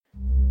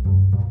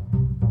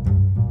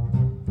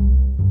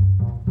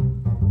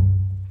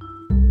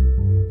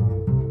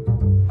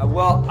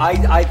Well,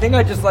 I think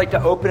I'd just like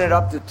to open it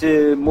up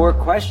to more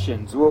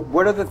questions.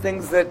 What are the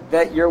things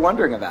that you're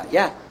wondering about?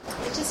 Yeah.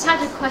 I just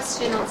had a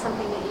question on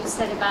something that you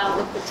said about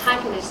the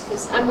protagonist,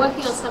 because I'm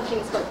working on something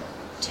that's got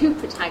two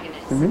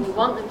protagonists, and you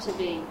want them to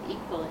be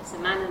equal. It's a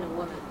man and a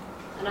woman.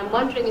 And I'm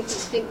wondering if you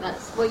think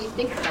that's what you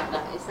think about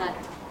that. Is that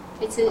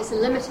it's a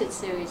limited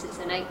series, it's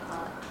an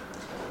 8-part.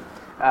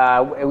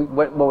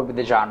 What would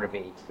the genre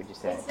be, would you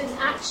say? It's an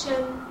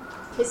action,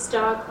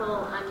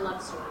 historical, and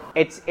love story.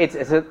 It's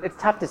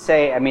tough to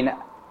say. I mean,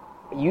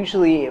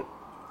 usually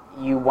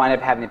you wind up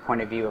having the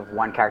point of view of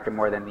one character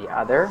more than the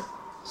other.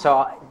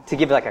 So to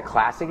give like a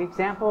classic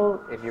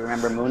example, if you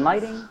remember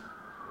Moonlighting,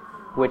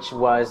 which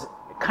was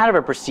kind of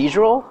a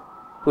procedural,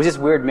 it was this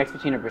weird mix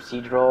between a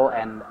procedural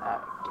and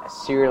a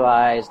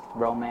serialized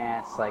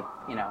romance, like,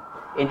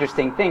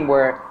 interesting thing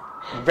where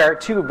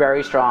two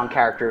very strong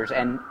characters,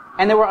 and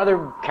there were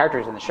other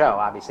characters in the show,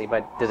 obviously,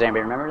 but does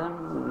anybody remember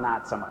them?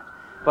 Not so much.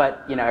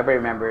 But, everybody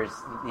remembers,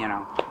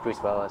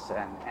 Bruce Willis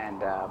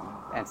and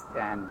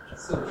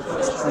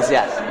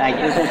yes, thank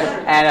you.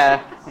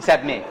 And,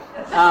 except me.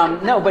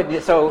 No,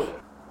 but, so,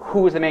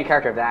 who was the main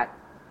character of that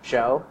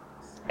show?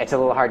 It's a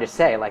little hard to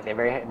say. Like, they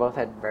both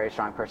had very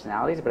strong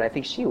personalities, but I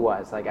think she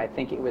was. Like, I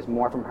think it was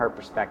more from her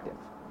perspective.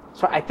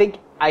 So I think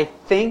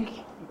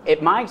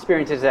my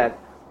experience is that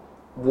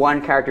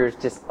one character is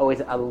just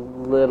always a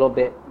little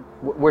bit,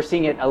 we're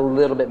seeing it a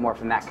little bit more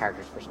from that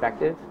character's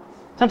perspective.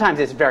 Sometimes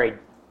it's very,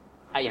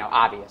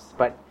 obvious,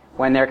 but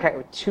when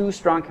they're two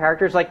strong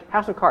characters, like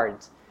House of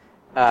Cards,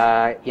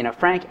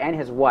 Frank and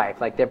his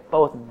wife, like, they're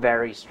both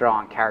very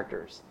strong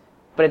characters,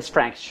 but it's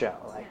Frank's show,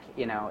 like,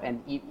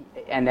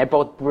 and they're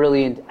both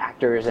brilliant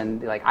actors,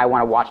 and like, I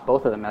want to watch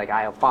both of them, like,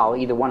 I'll follow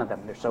either one of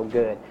them, they're so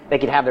good. They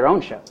could have their own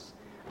shows,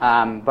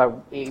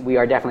 but we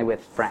are definitely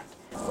with Frank.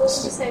 What would you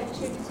say for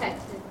True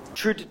Detective?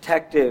 True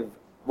Detective,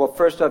 well,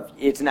 first off,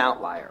 it's an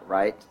outlier,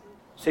 right?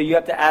 So you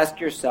have to ask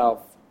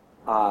yourself,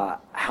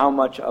 how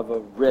much of a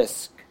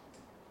risk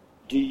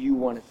do you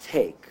want to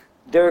take?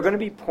 There are going to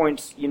be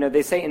points,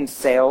 they say in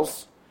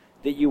sales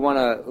that you want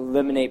to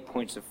eliminate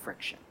points of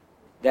friction.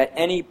 That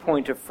any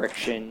point of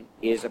friction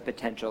is a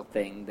potential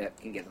thing that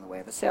can get in the way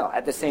of a sale.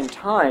 At the same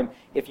time,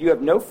 if you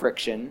have no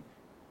friction,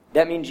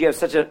 that means you have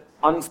such an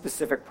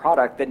unspecific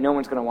product that no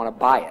one's going to want to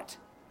buy it.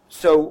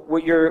 So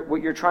what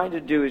you're trying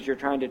to do is you're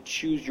trying to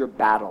choose your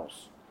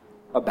battles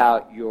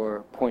about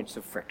your points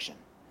of friction.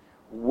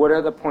 What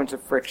are the points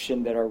of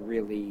friction that are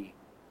really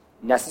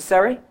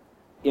necessary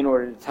in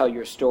order to tell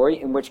your story?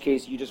 In which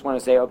case you just want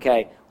to say,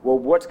 okay, well,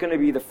 what's going to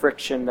be the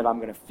friction that I'm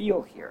going to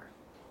feel here?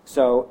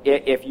 So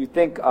if you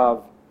think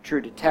of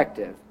True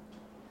Detective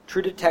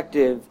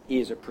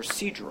is a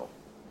procedural.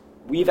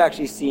 We've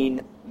actually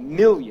seen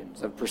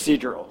millions of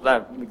procedurals.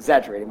 I'm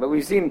exaggerating, but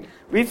we've seen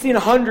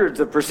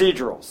hundreds of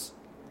procedurals.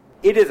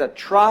 It is a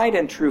tried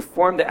and true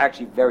form. They're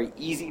actually very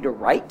easy to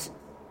write.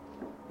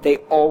 They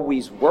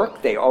always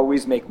work. They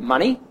always make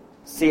money.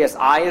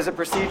 CSI is a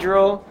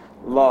procedural.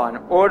 Law and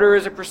Order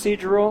is a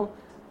procedural.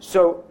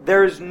 So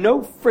there is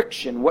no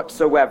friction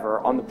whatsoever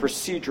on the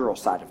procedural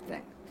side of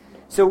things.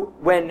 So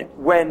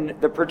when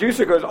the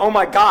producer goes, oh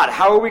my God,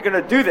 how are we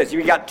going to do this?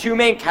 We got two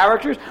main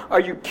characters? Are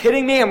you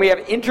kidding me? And we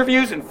have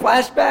interviews and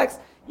flashbacks?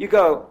 You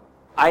go,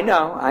 I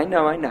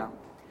know.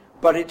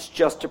 But it's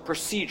just a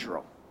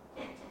procedural,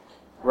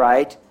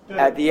 right?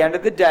 At the end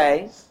of the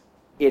day,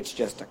 it's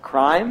just a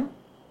crime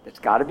that's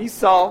got to be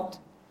solved.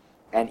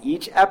 And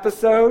each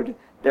episode,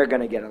 they're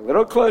going to get a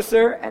little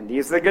closer, and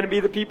these are going to be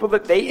the people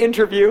that they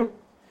interview.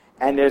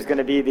 And there's going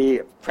to be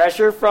the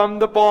pressure from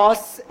the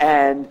boss,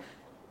 and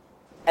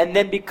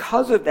then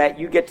because of that,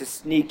 you get to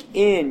sneak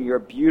in your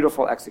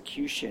beautiful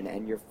execution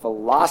and your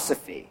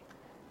philosophy,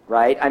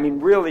 right? I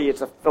mean, really,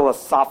 it's a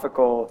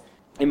philosophical,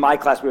 in my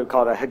class we would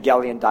call it a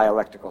Hegelian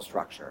dialectical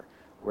structure,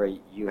 where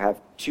you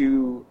have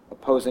two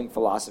opposing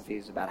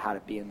philosophies about how to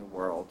be in the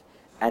world,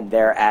 and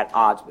they're at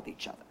odds with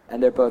each other.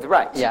 And they're both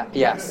right. Yeah,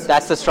 yes.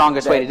 That's the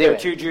strongest way to do it. There are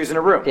two Jews in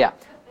a room. Yeah.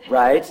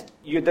 Right?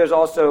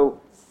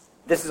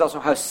 This is also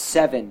how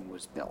Seven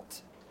was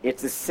built.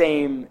 It's the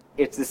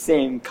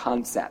same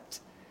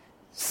concept.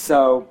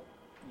 So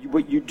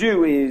what you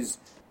do is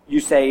you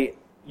say,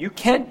 you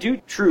can't do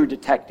True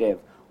Detective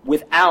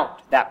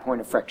without that point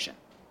of friction.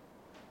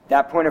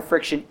 That point of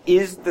friction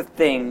is the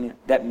thing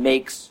that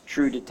makes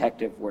True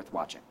Detective worth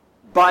watching.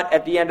 But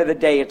at the end of the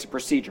day, it's a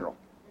procedural.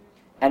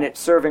 And it's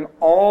serving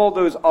all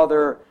those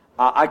other,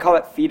 I call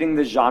it feeding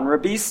the genre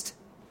beast.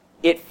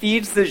 It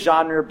feeds the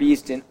genre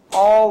beast in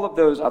all of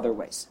those other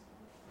ways.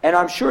 And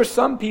I'm sure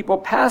some people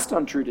passed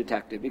on True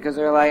Detective because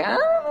they're like, I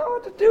don't know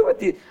what to do with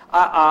these.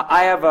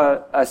 I have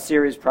a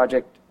series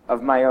project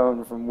of my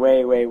own from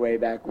way, way, way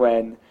back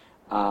when.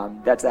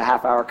 That's a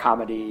half-hour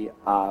comedy.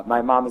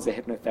 My mom is a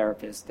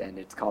hypnotherapist, and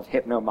it's called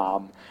Hypno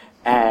Mom.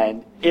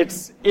 And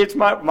it's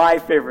my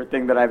favorite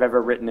thing that I've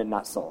ever written and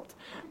not sold.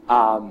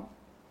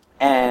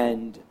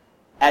 And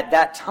at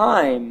that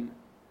time,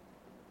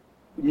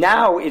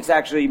 now it's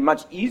actually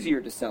much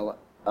easier to sell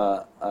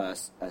a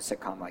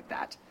sitcom like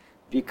that.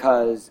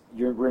 Because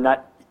we're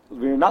not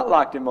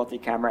locked in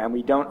multi-camera, and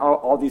we don't,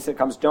 all these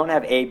sitcoms don't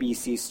have A, B,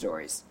 C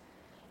stories.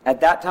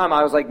 At that time,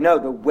 I was like, no,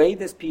 the way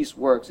this piece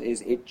works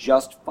is it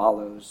just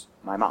follows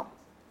my mom.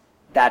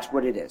 That's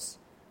what it is.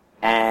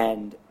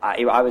 And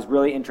I was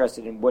really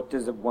interested in what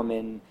does a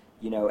woman,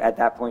 at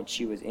that point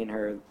she was in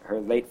her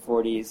late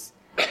 40s,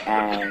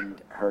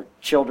 and her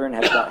children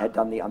had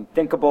done the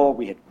unthinkable.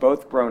 We had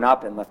both grown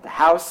up and left the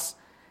house,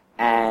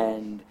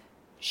 and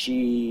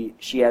she's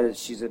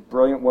a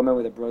brilliant woman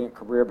with a brilliant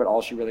career, but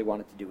all she really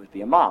wanted to do was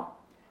be a mom.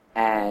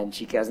 And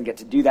she doesn't get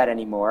to do that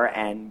anymore,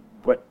 and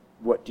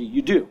what do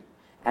you do?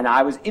 And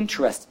I was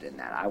interested in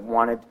that. I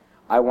wanted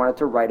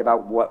to write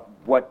about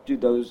what do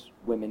those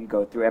women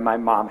go through. And my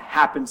mom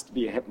happens to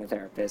be a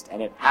hypnotherapist,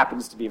 and it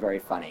happens to be very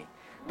funny.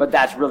 But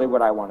that's really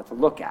what I wanted to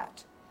look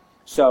at.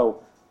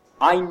 So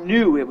I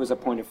knew it was a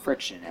point of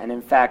friction. And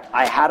in fact,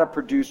 I had a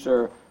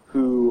producer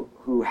who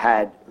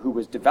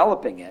was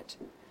developing it,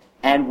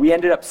 and we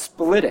ended up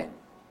splitting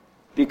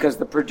because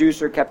the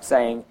producer kept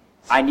saying,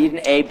 I need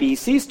an A, B,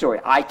 C story.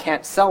 I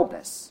can't sell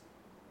this.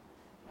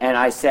 And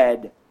I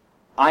said,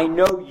 I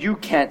know you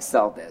can't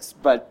sell this,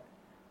 but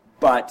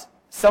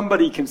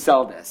somebody can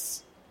sell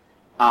this.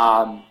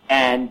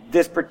 And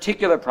this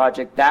particular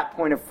project, that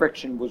point of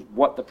friction was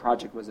what the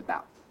project was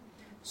about.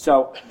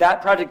 So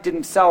that project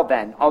didn't sell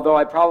then, although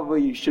I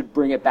probably should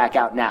bring it back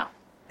out now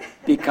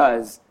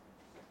because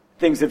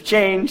things have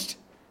changed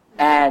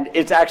and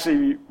it's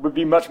actually would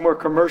be much more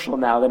commercial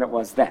now than it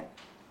was then.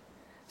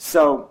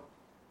 So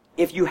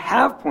if you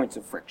have points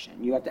of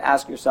friction, you have to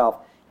ask yourself,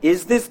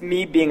 is this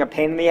me being a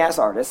pain-in-the-ass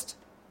artist?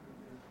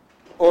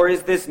 Or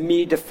is this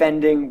me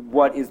defending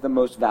what is the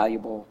most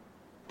valuable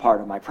part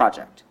of my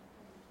project?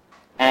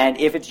 And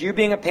if it's you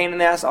being a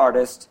pain-in-the-ass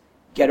artist,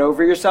 get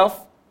over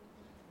yourself,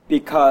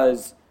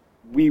 because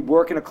we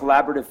work in a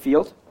collaborative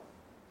field,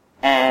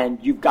 and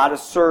you've got to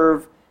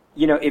serve,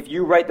 if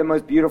you write the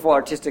most beautiful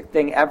artistic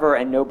thing ever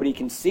and nobody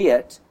can see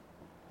it,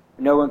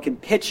 no one can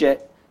pitch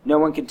it, no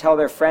one can tell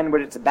their friend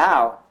what it's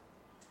about,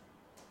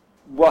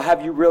 well,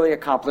 have you really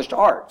accomplished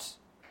art?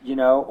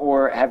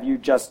 Or have you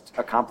just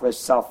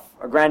accomplished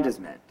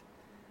self-aggrandizement?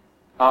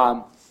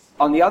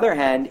 On the other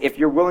hand, if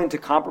you're willing to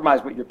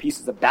compromise what your piece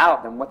is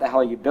about, then what the hell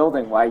are you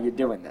building? Why are you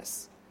doing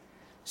this?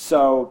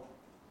 So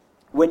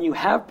when you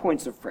have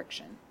points of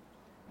friction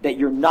that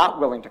you're not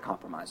willing to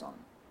compromise on,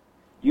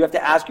 you have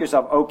to ask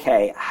yourself,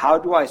 okay, how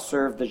do I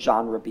serve the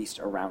genre beast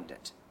around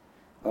it?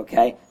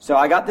 Okay, so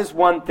I got this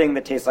one thing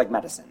that tastes like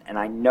medicine, and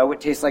I know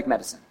it tastes like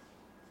medicine.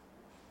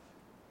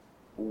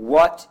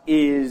 What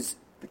is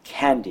the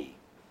candy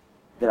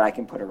that I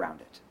can put around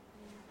it?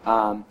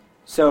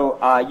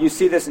 So you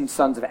see this in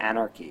Sons of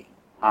Anarchy.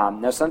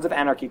 Now, Sons of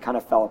Anarchy kind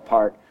of fell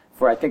apart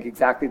for, I think,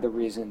 exactly the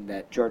reason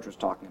that George was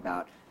talking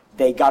about.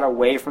 They got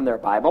away from their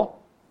Bible.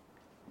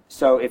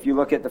 So if you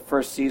look at the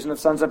first season of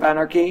Sons of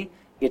Anarchy,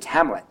 it's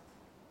Hamlet.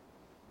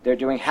 They're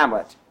doing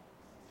Hamlet.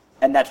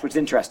 And that's what's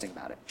interesting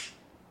about it.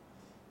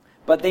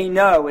 But they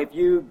know if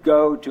you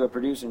go to a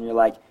producer and you're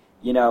like,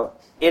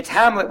 it's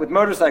Hamlet with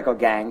motorcycle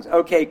gangs.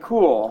 Okay,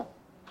 cool.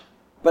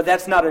 But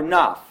that's not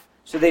enough.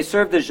 So they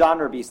serve the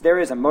genre beast. There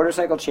is a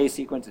motorcycle chase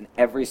sequence in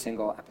every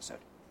single episode.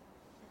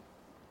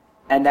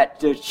 And that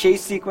the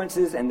chase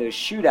sequences and those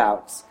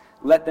shootouts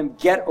let them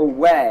get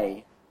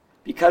away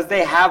because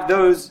they have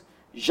those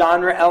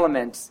genre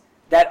elements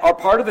that are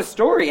part of the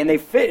story and they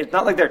fit. It's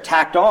not like they're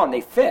tacked on,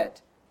 they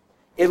fit.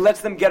 It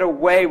lets them get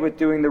away with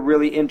doing the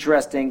really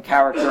interesting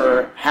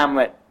character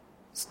Hamlet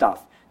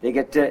stuff. They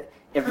get to,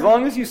 as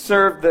long as you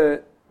serve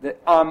the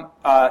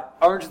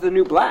Orange is the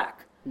New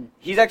Black.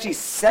 He's actually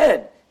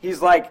said,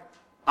 he's like,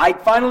 I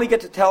finally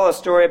get to tell a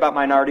story about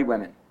minority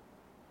women.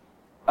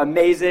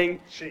 Amazing.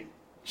 I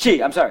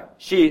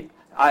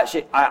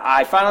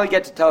finally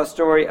get to tell a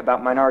story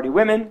about minority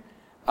women.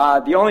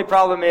 The only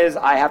problem is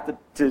I have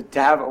to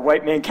have a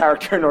white main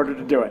character in order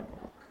to do it.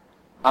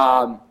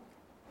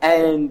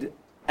 And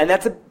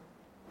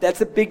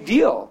that's a big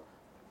deal.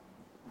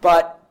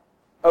 But,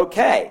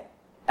 okay,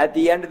 at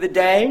the end of the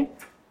day,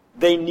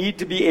 they need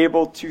to be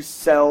able to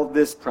sell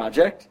this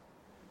project.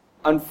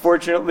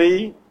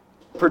 Unfortunately,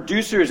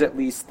 producers at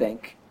least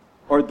think,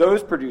 or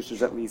those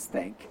producers at least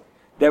think,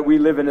 that we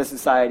live in a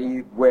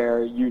society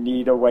where you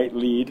need a white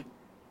lead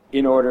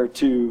in order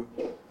to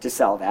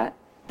sell that.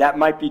 That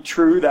might be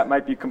true, that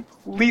might be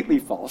completely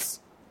false.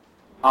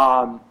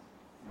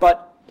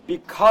 But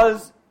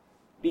because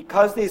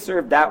they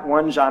serve that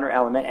one genre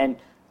element, and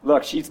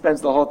look, she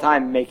spends the whole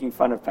time making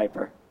fun of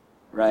Piper,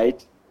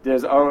 right?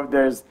 There's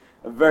a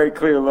very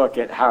clear look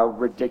at how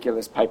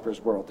ridiculous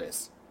Piper's world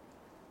is.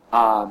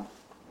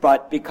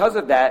 But because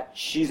of that,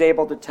 she's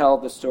able to tell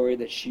the story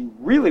that she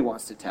really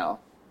wants to tell,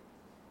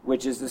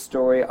 which is the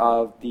story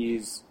of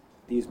these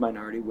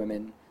minority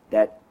women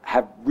that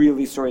have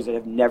really stories that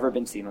have never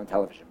been seen on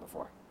television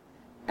before.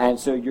 And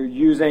so you're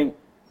using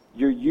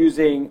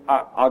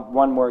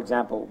one more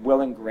example,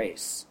 Will and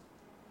Grace.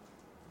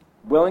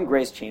 Will and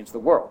Grace changed the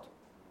world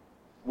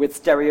with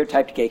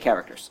stereotyped gay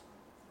characters,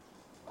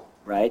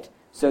 right?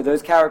 So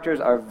those characters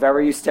are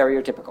very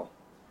stereotypical.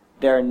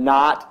 They're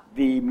not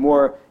the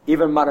more,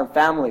 even Modern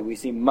Family, we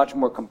see much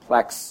more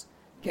complex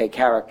gay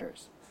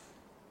characters.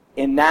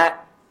 In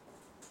that,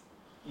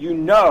 it's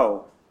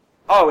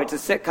a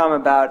sitcom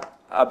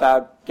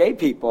about gay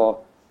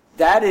people.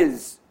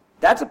 That's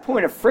a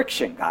point of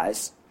friction,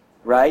 guys,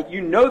 right?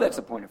 You know that's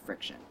a point of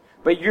friction.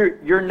 But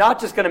you're not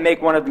just going to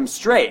make one of them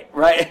straight,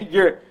 right?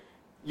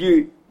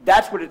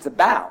 That's what it's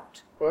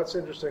about. Well, that's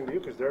interesting to you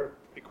because they're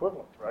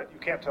equivalent, right? You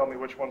can't tell me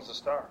which one's the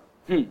star,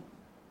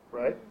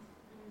 right?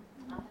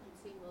 I haven't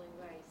seen Will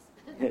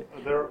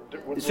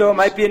and Grace. So it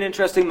might be an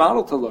interesting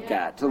model to look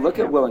at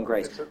Will and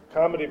Grace. It's a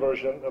comedy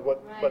version of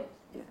what, Right.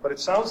 but it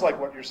sounds like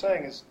what you're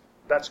saying is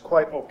that's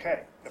quite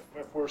okay.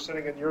 If we're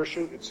sitting in your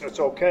shoe, it's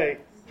okay.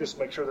 Just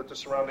make sure that the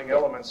surrounding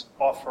elements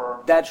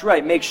offer. That's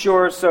right. Make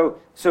sure, so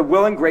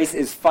Will and Grace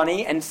is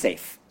funny and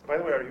safe. By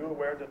the way, are you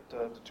aware that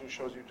the two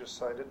shows you just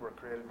cited were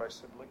created by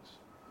siblings?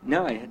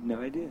 No, I had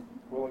no idea.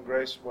 Will and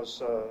Grace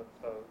was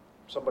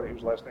somebody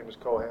whose last name is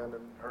Cohan,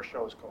 and her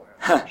show is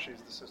Cohan.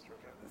 She's the sister of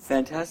him.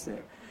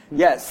 Fantastic.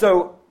 Yeah,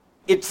 so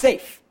it's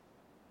safe.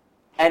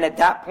 And at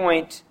that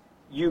point,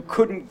 you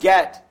couldn't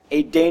get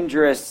a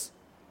dangerous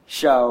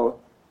show.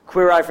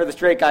 Queer Eye for the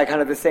Straight Guy,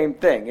 kind of the same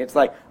thing. It's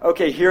like,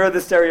 okay, here are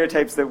the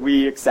stereotypes that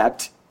we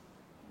accept,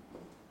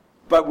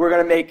 but we're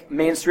going to make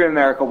mainstream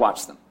America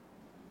watch them.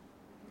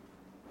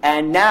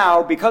 And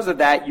now, because of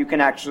that, you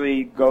can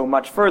actually go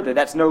much further.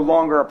 That's no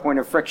longer a point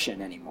of friction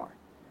anymore.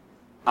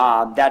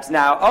 That's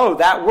now,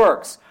 that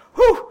works.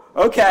 Whew,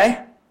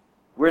 okay,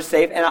 we're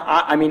safe. And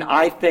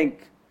I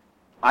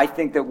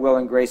think that Will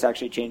and Grace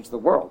actually changed the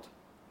world.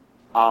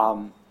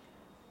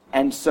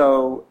 And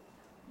so,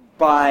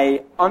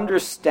 by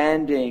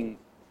understanding,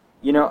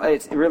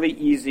 it's really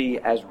easy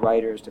as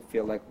writers to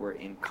feel like we're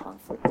in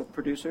conflict with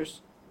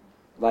producers.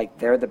 Like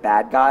they're the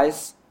bad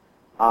guys,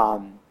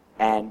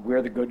 and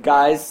we're the good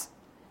guys.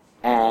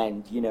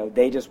 And,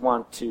 they just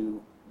want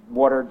to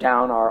water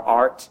down our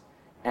art,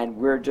 and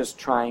we're just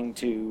trying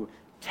to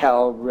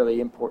tell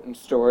really important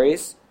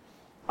stories.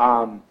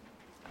 And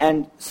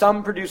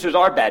some producers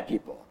are bad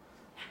people,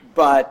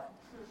 but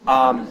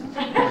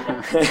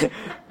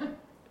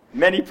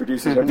many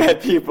producers are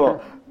bad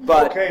people,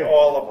 but Okay,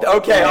 all of them.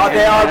 okay,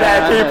 they are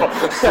bad people.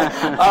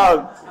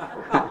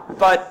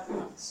 But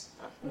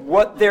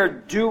what they're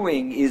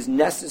doing is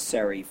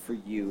necessary for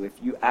you if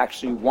you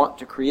actually want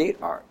to create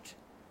art,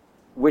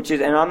 which is,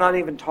 and I'm not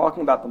even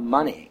talking about the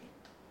money.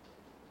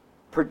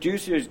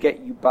 Producers get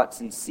you butts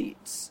and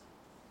seats.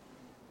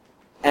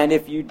 And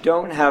if you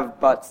don't have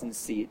butts and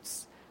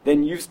seats,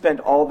 then you've spent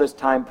all this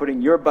time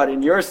putting your butt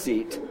in your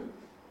seat,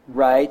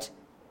 right?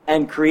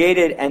 And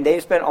created, and they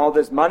spent all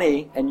this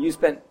money, and you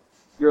spent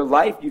your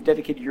life, you've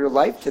dedicated your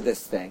life to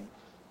this thing,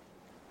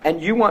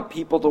 and you want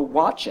people to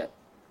watch it.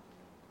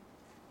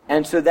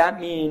 And so that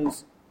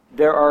means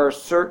there are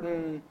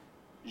certain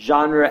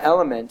genre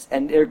elements,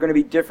 and they're going to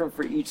be different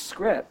for each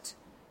script,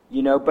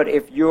 but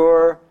if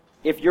you're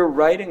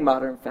writing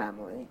Modern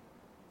Family,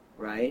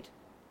 right,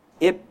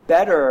 it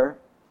better,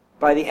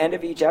 by the end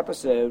of each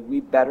episode,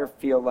 we better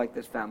feel like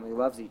this family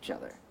loves each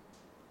other.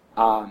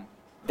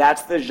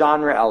 That's the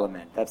genre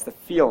element. That's the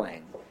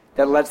feeling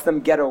that lets them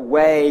get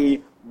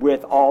away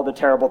with all the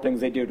terrible things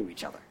they do to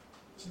each other,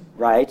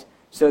 right?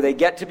 So they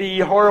get to be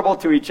horrible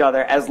to each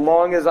other as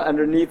long as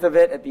underneath of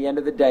it, at the end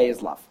of the day,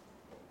 is love.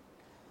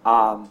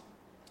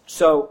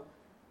 So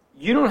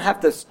you don't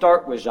have to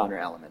start with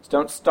genre elements.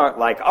 Don't start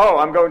like,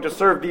 I'm going to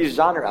serve these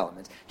genre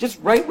elements.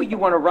 Just write what you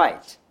want to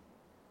write.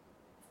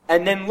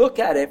 And then look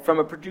at it from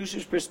a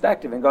producer's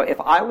perspective and go, if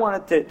I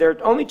wanted to, there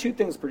are only two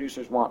things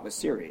producers want with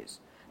series.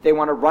 They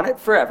want to run it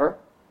forever,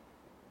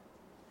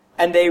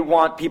 and they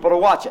want people to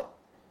watch it.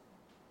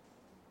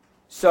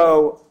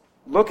 So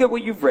look at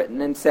what you've written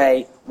and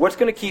say, what's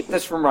going to keep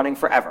this from running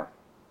forever?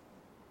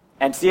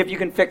 And see if you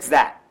can fix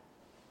that.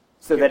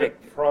 So that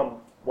it from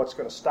what's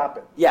going to stop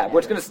it. Yeah,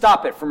 what's going to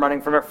stop it from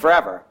running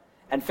forever,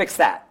 and fix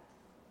that.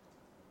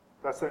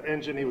 That's the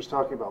engine he was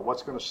talking about.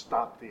 What's going to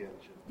stop the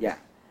engine? Yeah.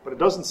 But it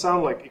doesn't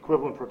sound like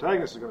equivalent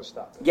protagonists are going to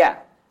stop it. Yeah.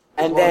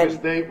 And as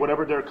long as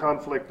whatever their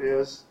conflict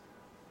is,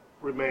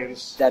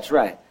 remains. That's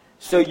right.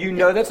 So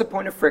that's a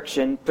point of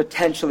friction,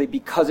 potentially,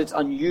 because it's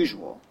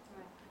unusual.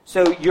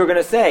 So you're going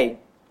to say,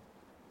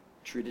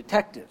 True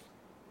Detective.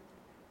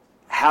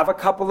 Have a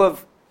couple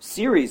of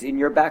series in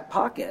your back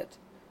pocket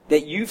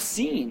that you've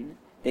seen,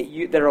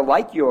 that are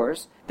like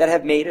yours, that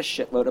have made a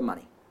shitload of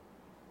money.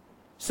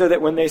 So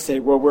that when they say,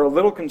 well, we're a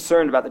little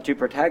concerned about the two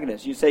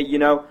protagonists, you say,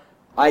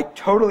 I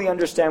totally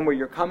understand where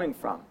you're coming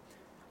from.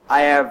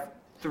 I have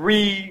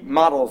 3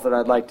 models that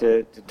I'd like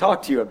to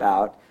talk to you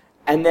about.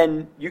 And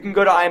then you can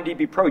go to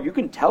IMDb Pro. You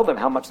can tell them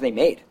how much they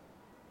made.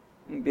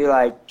 And be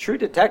like, True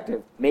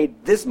Detective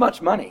made this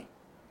much money.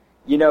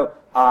 Will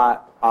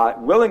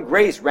and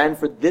Grace ran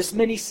for this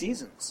many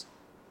seasons.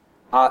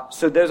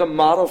 So there's a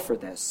model for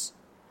this.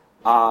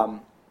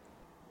 You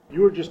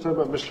were just talking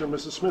about Mr. and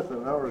Mrs. Smith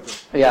an hour ago.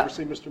 Yeah. You ever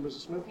see Mr. and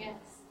Mrs. Smith? Yes.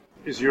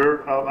 Is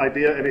your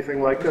idea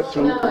anything like that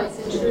too? No, it's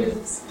a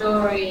true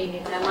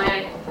story.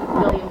 My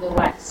Billy of the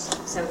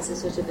West. So it's a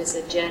sort of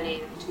a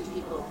journey of two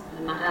people,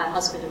 a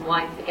husband and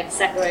wife, that get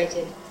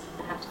separated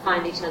and have to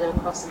find each other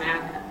across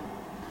America.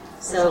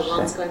 So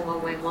one's going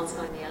one way, one's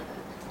going the other.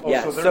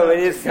 Yeah, they're so not it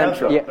is together.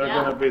 central. They're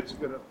gonna be.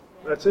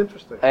 That's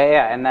interesting.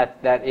 Yeah, and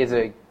that is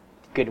a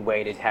good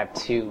way to have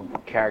two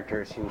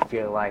characters who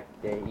feel like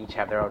they each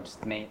have their own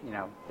main,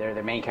 they're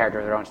their main character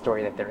of their own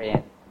story that they're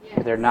in.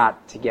 Yes. They're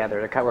not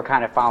together. We're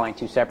kind of following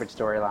two separate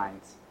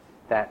storylines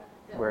that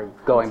we're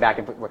going back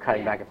and we're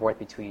cutting back and forth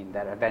between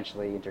that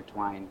eventually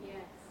intertwine. Yes.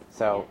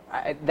 So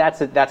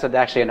that's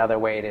actually another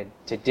way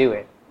to do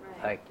it.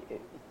 Right.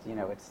 Like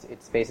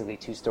it's basically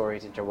two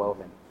stories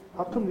interwoven.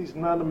 How come these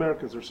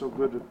non-Americans are so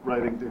good at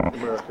writing the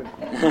American?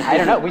 I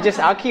don't know.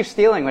 I'll keep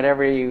stealing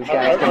whatever you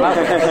guys come up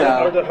with.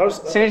 So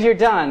as soon as you're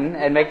done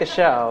and make the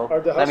show,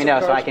 let me know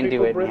so I can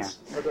do it.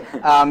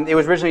 Yeah. It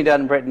was originally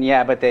done in Britain,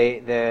 yeah, but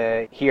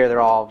here they're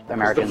all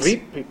Americans. The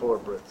Veep people are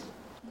Brits.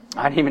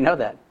 I didn't even know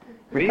that.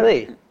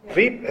 Really?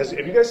 Veep, have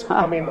you guys,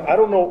 I mean, I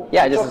don't know.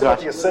 Yeah, you just talked about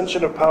watch. the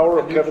ascension of power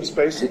of Kevin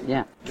Spacey.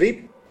 Yeah.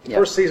 Veep, Yeah.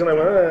 first season I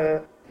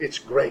went, it's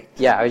great.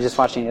 Yeah, I was just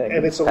watching it.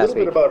 And it's a last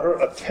little bit week. about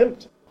her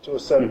attempt to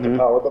ascend to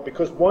power, but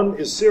because one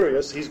is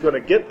serious, he's going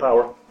to get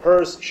power.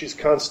 Hers, she's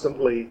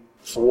constantly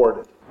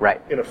thwarted. Right.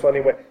 In a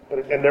funny way.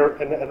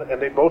 And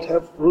they both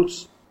have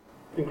roots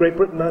in Great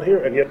Britain, not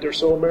here, and yet they're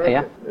so American.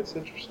 Yeah. It's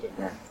interesting.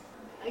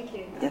 Thank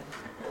you.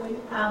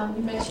 When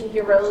you mentioned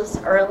heroes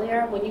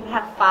earlier, when you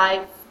have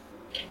 5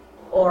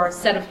 or a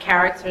set of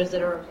characters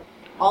that are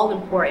all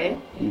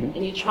important,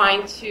 and you're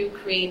trying to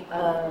create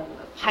a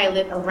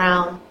pilot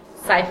around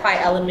sci-fi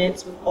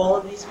elements with all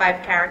of these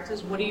 5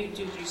 characters, what do you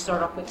do? Do you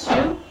start off with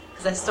 2?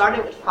 Because I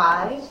started with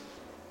 5,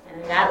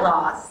 and I got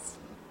lost.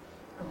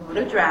 I wrote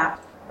a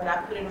draft, but I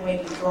put it away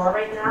in the drawer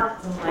right now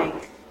because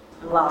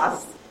I'm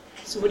lost.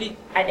 So what do you,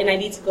 and I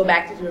need to go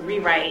back to do a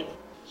rewrite.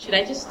 Should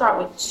I just start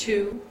with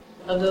 2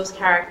 of those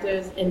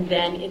characters and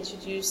then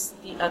introduce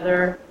the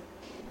other?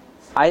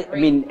 I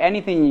mean,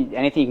 anything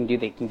you can do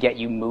that can get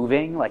you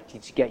moving, like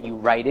to get you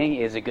writing,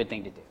 is a good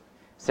thing to do.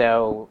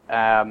 So,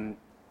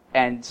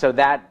 and so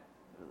that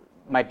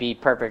might be a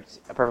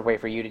perfect way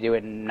for you to do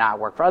it and not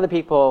work for other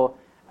people.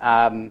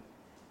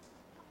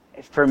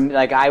 For me,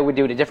 I would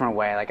do it a different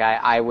way.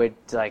 I would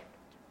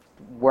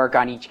work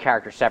on each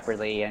character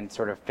separately and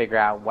sort of figure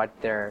out what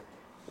they're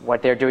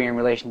doing in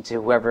relation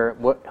to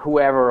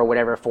whoever or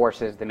whatever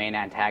force is the main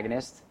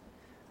antagonist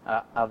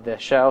of the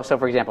show. So,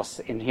 for example,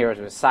 in Heroes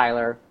it was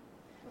Sylar.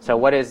 So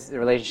what is the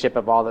relationship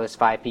of all those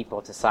 5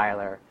 people to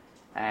Sylar?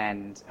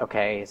 And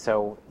okay,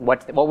 so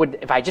what would,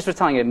 if I just was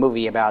telling a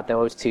movie about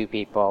those 2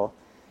 people,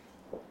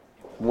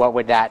 what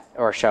would that,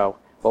 or show,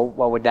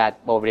 what would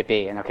it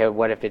be? And okay,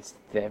 what if it's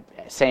the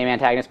same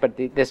antagonist but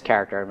this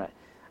character?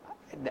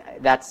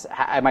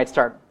 I might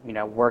start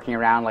working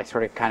around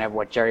sort of kind of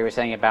what Jerry was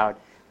saying about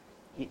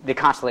the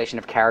constellation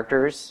of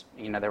characters,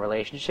 the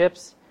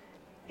relationships,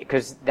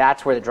 because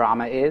that's where the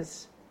drama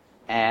is,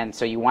 and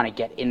so you want to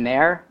get in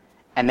there.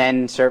 And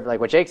then serve, like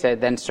what Jake said,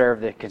 then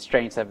serve the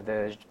constraints of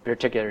the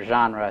particular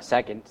genre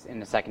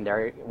in a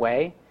secondary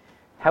way.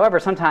 However,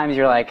 sometimes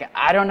you're like,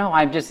 I don't know,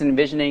 I'm just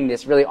envisioning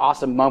this really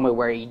awesome moment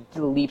where he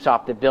leaps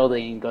off the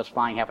building and goes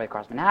flying halfway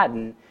across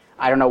Manhattan.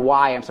 I don't know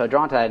why I'm so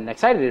drawn to that and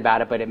excited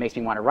about it, but it makes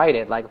me want to write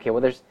it. Okay,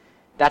 well,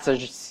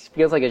 just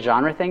feels like a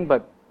genre thing,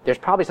 but there's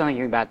probably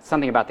something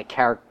about the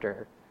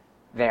character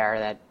there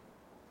that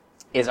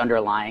is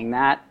underlying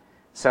that.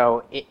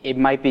 So it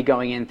might be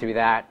going in through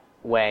that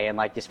way and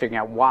just figuring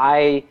out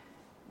why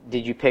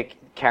did you pick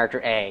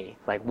character A?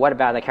 What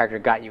about that character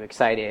got you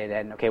excited?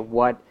 And okay,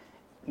 what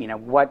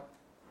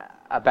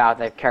about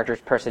that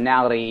character's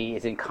personality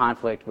is in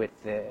conflict with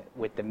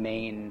the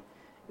main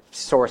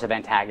source of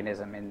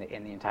antagonism in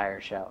the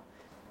entire show?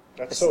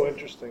 That's so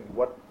interesting.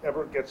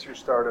 Whatever gets you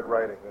started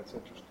writing, that's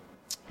interesting.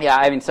 Yeah,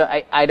 I mean, so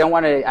I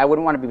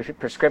wouldn't want to be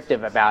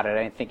prescriptive about it.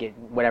 I think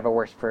whatever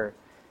works for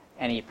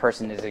any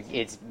person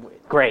is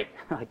great.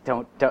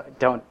 Don't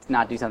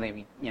not do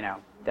something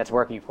that's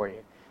working for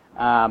you.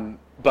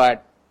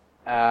 But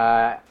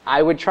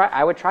I would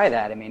try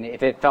that. I mean,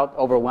 if it felt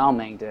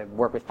overwhelming to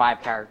work with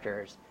 5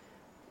 characters,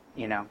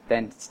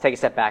 then take a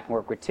step back and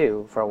work with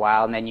 2 for a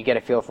while, and then you get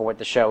a feel for what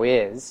the show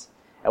is.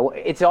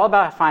 It's all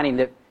about finding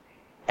the,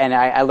 and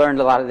I learned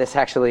a lot of this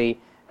actually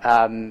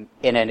in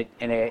an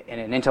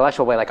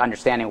intellectual way,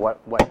 understanding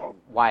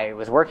why it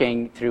was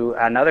working through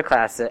another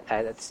class at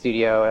the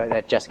studio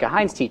that Jessica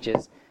Hines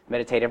teaches,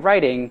 meditative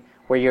writing,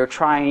 where you're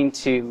trying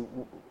to,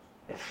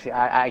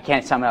 I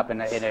can't sum it up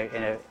in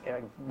a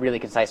really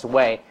concise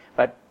way,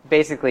 but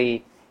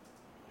basically,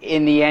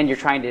 in the end, you're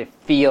trying to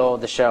feel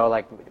the show,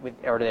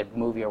 or the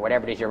movie, or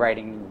whatever it is you're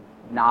writing,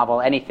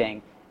 novel,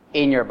 anything,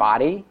 in your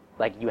body.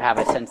 You have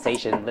a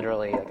sensation,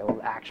 literally, an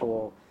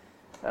actual,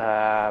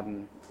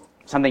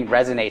 something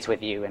resonates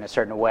with you in a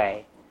certain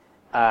way.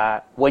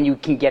 When you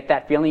can get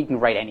that feeling, you can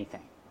write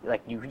anything.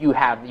 You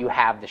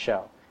have the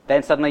show.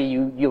 Then suddenly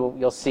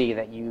you'll see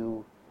that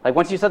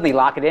once you suddenly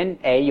lock it in,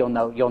 you'll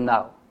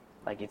know.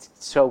 It's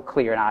so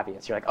clear and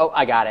obvious. You're like, oh,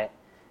 I got it.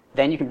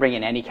 then you can bring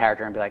in any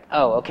character and be like,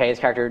 oh, okay, this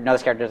character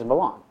doesn't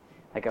belong.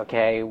 Like,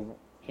 okay,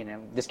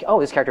 this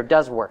character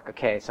does work.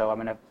 Okay, so I'm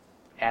going to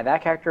add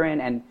that character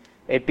in, and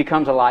it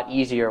becomes a lot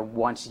easier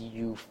once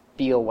you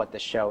feel what the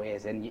show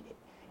is. And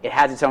it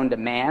has its own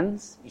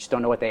demands. You just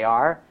don't know what they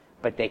are,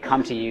 but they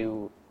come to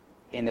you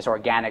in this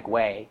organic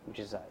way, which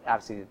is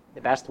obviously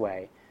the best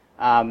way.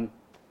 And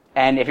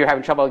if you're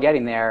having trouble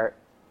getting there,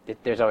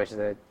 there's always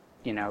the,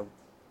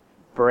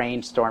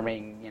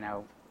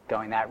 brainstorming,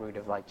 going that route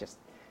of like just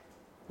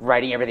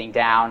writing everything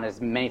down, as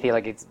many things,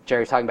 like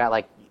Jerry was talking about,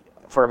 like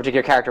for a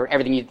particular character,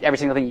 every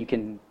single thing you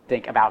can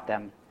think about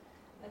them,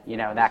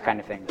 that kind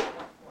of thing.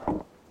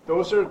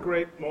 Those are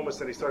great moments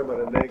that he's talking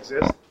about, and they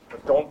exist.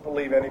 But don't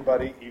believe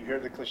anybody. You hear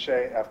the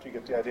cliche after you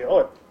get the idea.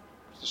 Oh,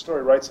 the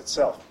story writes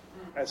itself.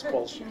 That's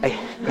bullshit. It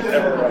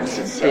never writes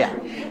itself. Yeah.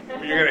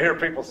 You're going to hear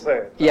people say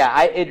it.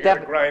 Yeah,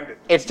 grind it.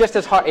 It's just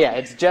as hard. Yeah,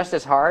 it's just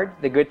as hard.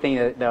 The good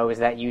thing though is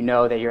that you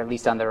know that you're at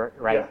least on the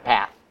right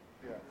path.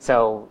 Yeah.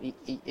 So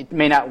it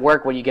may not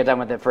work when you get done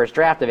with the first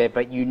draft of it,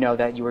 but you know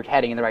that you were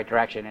heading in the right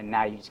direction, and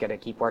now you just got to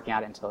keep working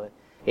on it until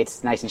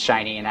it's nice and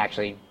shiny and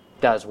actually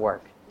does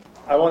work.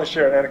 I want to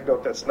share an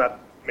anecdote that's not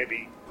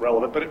maybe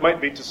relevant, but it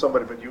might be to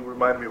somebody. But you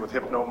reminded me with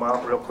Hypno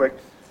Mom real quick.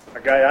 A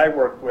guy I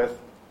worked with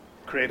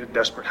created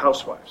Desperate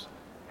Housewives.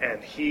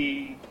 And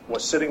he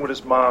was sitting with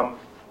his mom,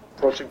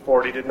 approaching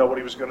 40, didn't know what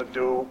he was going to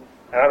do.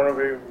 And I don't know if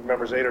he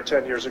remembers 8 or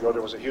 10 years ago,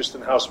 there was a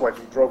Houston housewife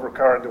who drove her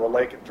car into a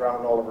lake and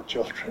drowned all of her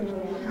children.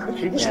 And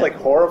he was like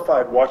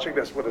horrified watching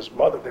this with his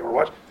mother. They were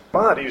watching,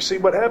 "Ma, do you see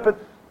what happened?"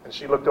 And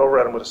she looked over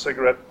at him with a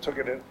cigarette, took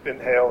it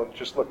inhale, and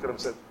just looked at him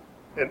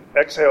and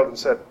exhaled and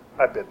said,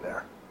 "I've been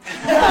there."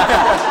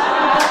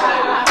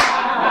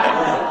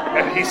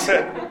 And he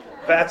said,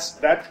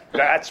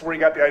 that's where he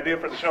got the idea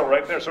for the show,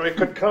 right there. So it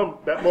could come,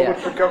 that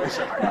moment could come. He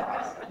said,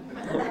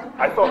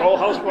 I thought all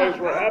housewives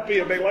were happy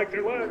and they liked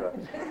their life.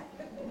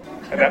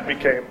 And that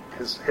became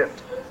his hit.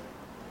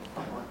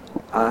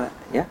 Yeah,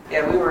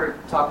 we were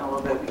talking a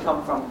little bit.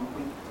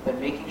 We've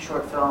been making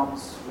short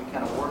films. We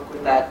kind of work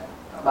with that,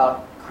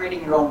 about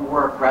creating your own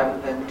work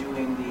rather than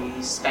doing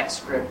the spec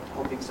script,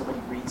 hoping somebody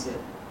reads it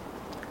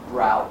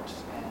route.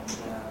 And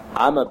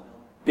I'm a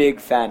big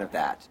fan of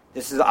that.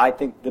 This is, I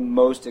think, the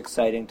most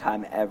exciting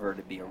time ever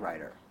to be a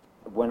writer.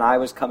 When I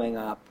was coming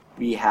up,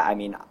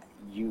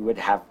 you would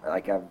have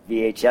like a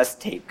VHS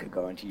tape could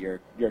go into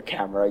your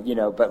camera,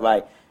 but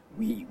like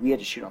we had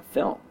to shoot on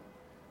film.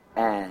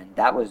 And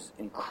that was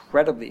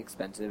incredibly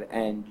expensive,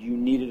 and you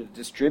needed a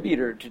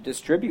distributor to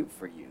distribute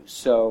for you.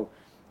 So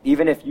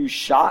even if you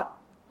shot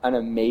an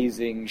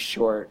amazing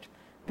short,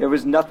 there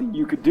was nothing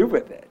you could do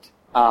with it.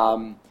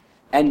 And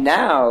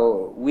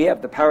now we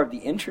have the power of the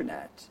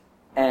internet.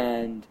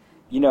 And,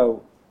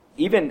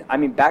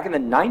 back in the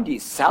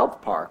 90s,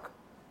 South Park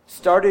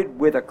started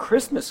with a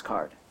Christmas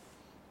card.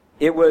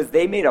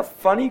 They made a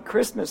funny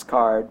Christmas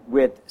card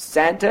with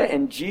Santa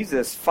and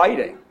Jesus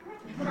fighting.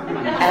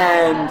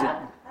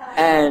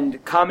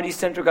 And Comedy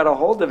Central got a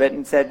hold of it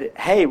and said,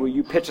 "Hey, will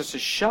you pitch us a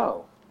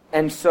show?"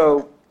 And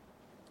so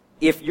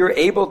if you're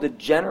able to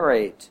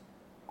generate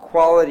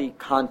quality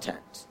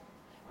content,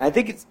 I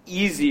think it's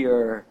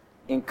easier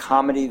in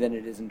comedy than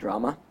it is in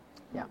drama.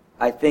 Yeah.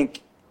 I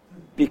think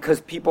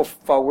because people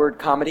forward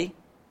comedy,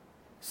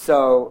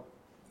 so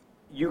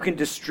you can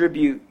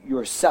distribute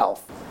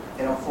yourself.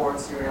 They don't forward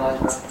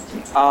serialized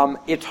references.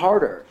 It's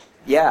harder,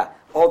 yeah.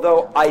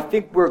 Although I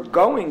think we're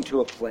going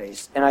to a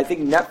place, and I think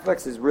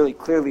Netflix has really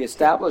clearly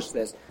established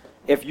this.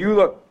 If you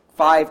look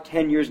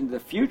 5-10 years into the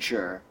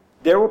future,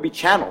 there will be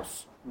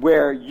channels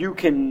where you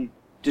can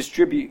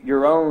distribute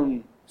your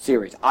own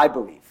series, I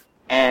believe.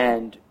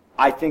 And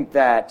I think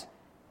that,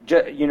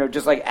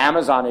 just like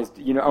Amazon is,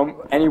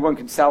 anyone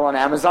can sell on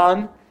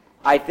Amazon,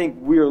 I think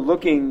we're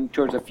looking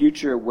towards a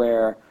future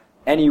where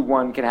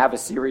anyone can have a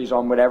series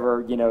on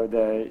whatever,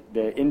 the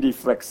indie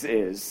flicks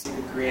is. You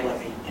could create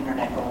like an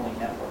internet-only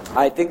network.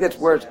 I think that's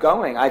where it's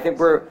going. I think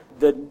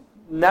the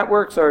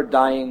networks are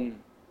dying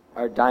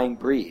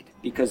breed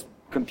because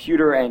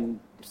computer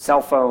and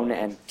cell phone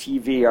and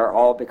TV are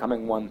all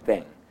becoming one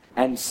thing.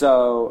 And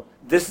so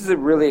this is a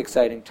really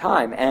exciting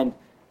time. And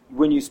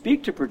when you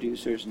speak to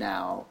producers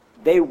now,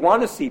 they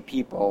want to see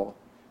people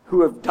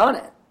who have done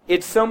it.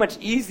 It's so much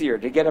easier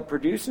to get a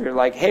producer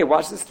like, "Hey,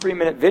 watch this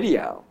 3-minute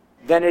video,"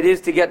 than it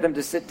is to get them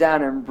to sit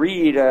down and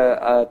read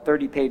a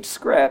 30-page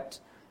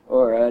script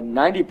or a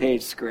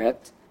 90-page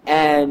script.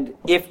 And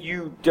if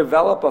you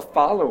develop a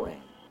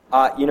following,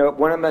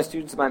 one of my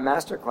students in my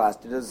master class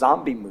did a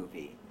zombie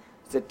movie.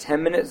 It's a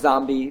 10-minute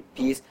zombie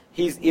piece.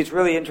 It's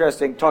really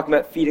interesting, talking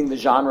about feeding the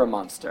genre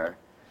monster.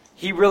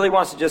 He really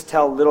wants to just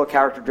tell little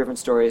character-driven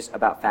stories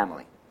about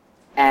family.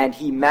 And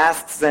he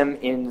masks them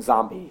in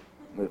zombie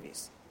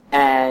movies.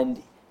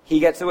 And he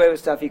gets away with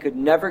stuff he could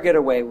never get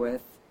away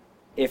with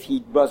if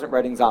he wasn't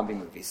writing zombie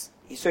movies.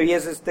 So he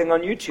has this thing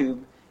on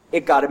YouTube.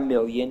 It got 1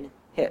 million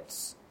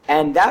hits.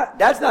 And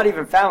that's not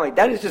even family.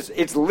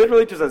 It's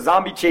literally just a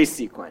zombie chase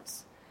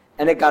sequence.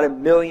 And it got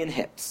 1 million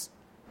hits.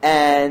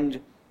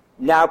 And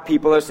now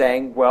people are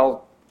saying,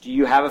 "Well, do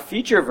you have a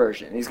feature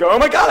version?" And he's going, "Oh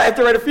my God, I have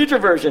to write a feature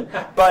version."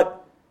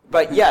 But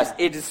But yes,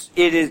 it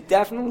is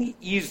definitely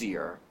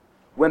easier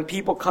when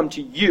people come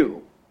to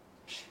you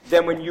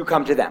than when you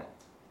come to them.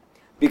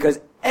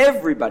 Because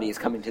everybody is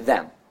coming to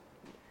them.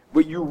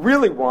 What you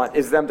really want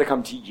is them to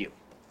come to you.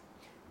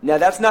 Now,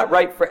 that's not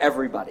right for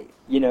everybody.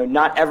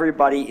 Not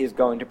everybody is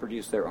going to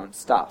produce their own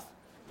stuff.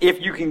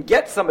 If you can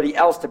get somebody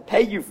else to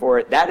pay you for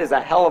it, that is a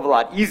hell of a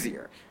lot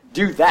easier.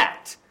 Do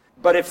that.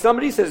 But if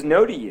somebody says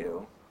no to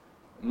you,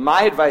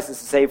 my advice is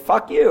to say,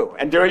 fuck you,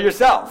 and do it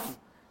yourself.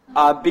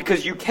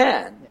 Because you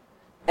can.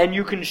 And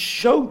you can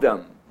show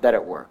them that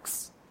it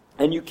works.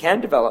 And you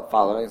can develop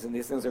followings, and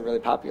these things are really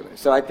popular.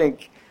 So I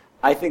think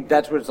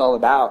that's what it's all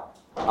about.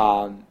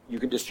 You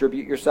can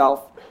distribute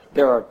yourself.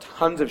 There are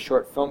tons of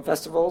short film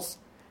festivals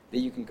that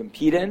you can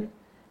compete in.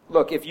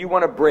 Look, if you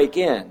want to break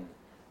in,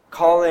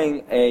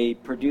 calling a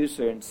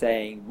producer and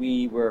saying,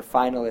 we were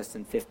finalists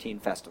in 15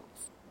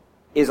 festivals,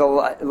 is a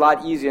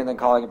lot easier than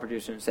calling a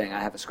producer and saying,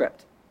 I have a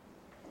script.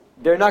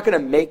 They're not going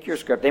to make your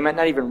script. They might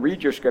not even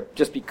read your script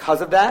just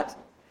because of that,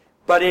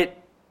 but it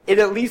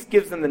at least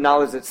gives them the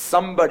knowledge that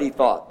somebody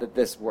thought that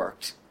this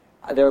worked.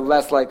 They're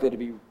less likely to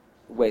be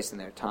wasting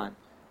their time.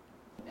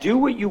 Do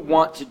what you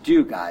want to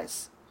do,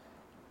 guys.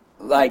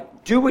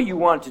 Do what you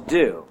want to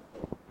do.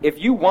 If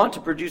you want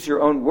to produce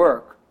your own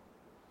work,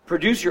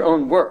 produce your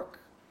own work.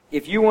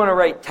 If you want to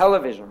write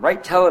television,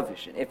 write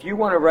television. If you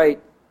want to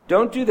write,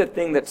 don't do the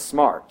thing that's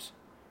smart.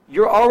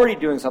 You're already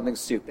doing something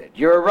stupid.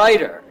 You're a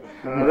writer,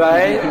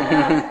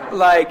 right?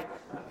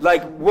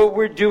 like what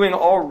we're doing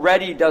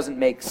already doesn't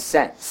make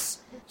sense.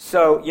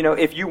 So,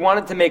 if you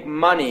wanted to make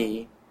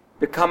money,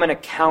 become an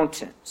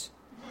accountant.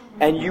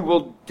 And you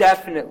will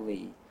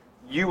definitely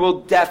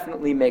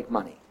make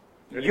money.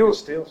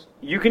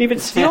 You can even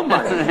steal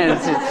money.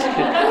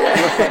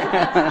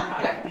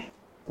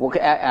 Well,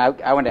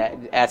 I want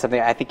to add something.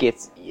 I think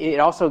it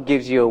also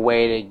gives you a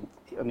way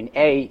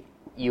to,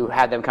 you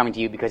have them coming to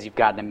you because you've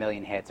gotten 1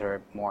 million hits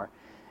or more,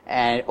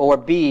 or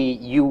B,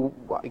 you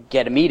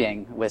get a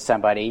meeting with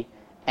somebody,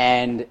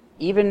 and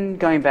even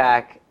going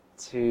back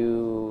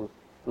to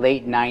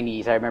late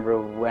 90s, I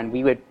remember when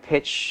we would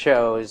pitch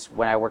shows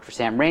when I worked for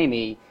Sam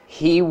Raimi,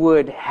 he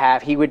would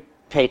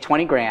pay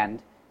 $20,000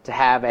 to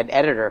have an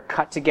editor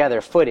cut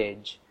together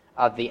footage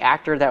of the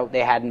actor that they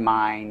had in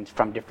mind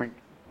from different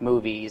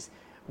movies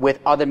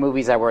with other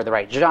movies that were the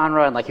right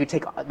genre, and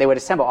they would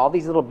assemble all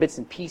these little bits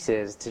and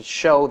pieces to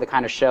show the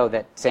kind of show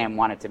that Sam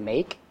wanted to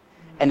make,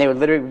 and they would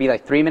literally be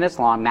 3 minutes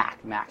long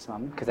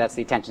maximum, because that's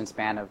the attention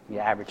span of the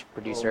average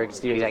producer,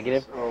 studio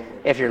executive,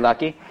 if you're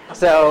lucky.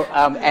 So,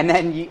 and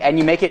then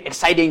you make it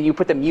exciting. You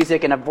put the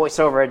music and a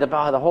voiceover,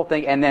 the whole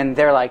thing, and then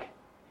they're like,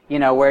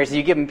 whereas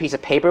you give them a piece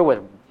of paper with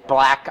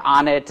black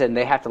on it, and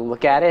they have to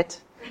look at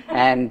it,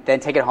 and then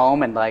take it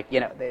home, and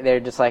they're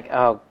just like,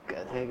 oh,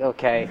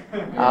 okay.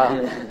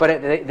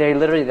 But they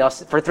literally,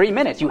 for 3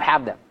 minutes, you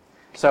have them.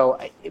 So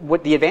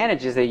what the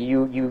advantage is that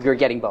you're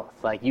getting both.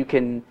 You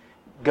can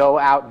go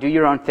out, do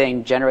your own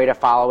thing, generate a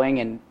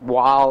following, and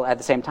while at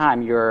the same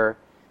time you're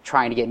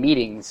trying to get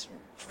meetings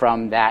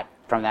from that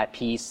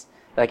piece.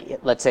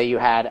 Let's say you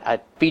had a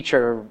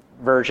feature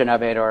version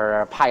of it, or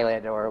a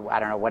pilot, or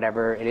I don't know,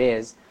 whatever it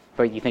is,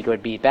 but you think it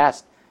would be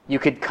best. You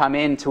could come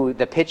into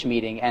the pitch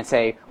meeting and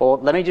say, well,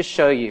 let me just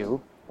show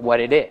you what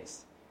it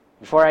is.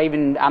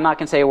 I'm not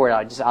going to say a word,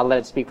 I'll let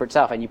it speak for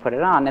itself, and you put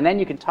it on, and then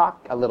you can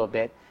talk a little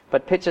bit,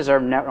 but pitches are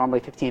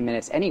normally 15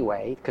 minutes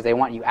anyway, because they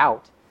want you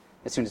out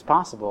as soon as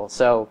possible,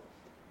 so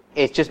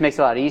it just makes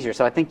it a lot easier.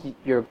 So I think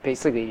you're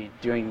basically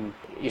doing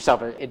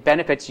yourself, it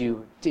benefits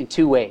you in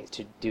two ways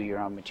to do your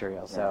own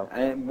material. So,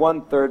 and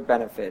one third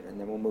benefit, and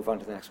then we'll move on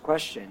to the next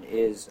question,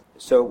 is,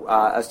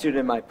 a student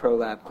in my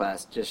ProLab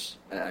class just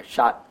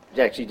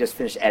just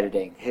finished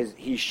editing.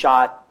 He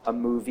shot a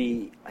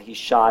movie. He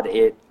shot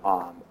it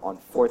on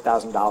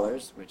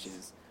 $4,000, which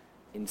is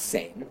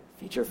insane,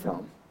 feature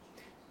film.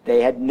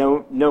 They had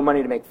no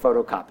money to make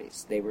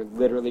photocopies. They were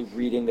literally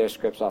reading their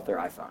scripts off their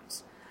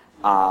iPhones.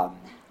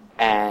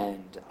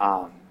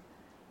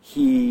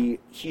 He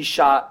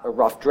shot a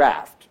rough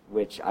draft,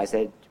 which I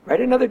said,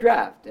 write another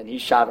draft. And he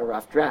shot a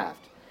rough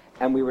draft.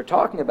 And we were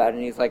talking about it,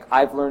 and he's like,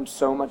 I've learned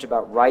so much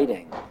about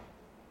writing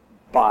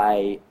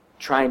by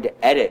trying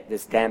to edit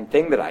this damn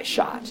thing that I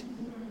shot.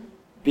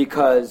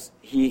 Because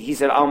he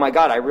said, oh my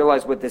God, I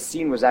realized what this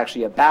scene was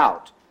actually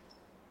about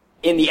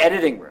in the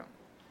editing room.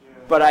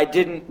 But I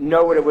didn't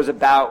know what it was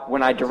about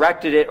when I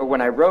directed it or when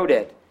I wrote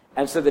it.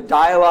 And so the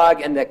dialogue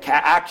and the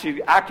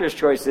actor's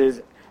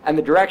choices and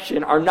the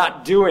direction are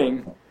not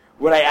doing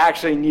what I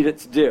actually need it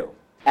to do.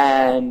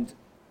 And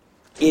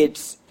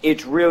it's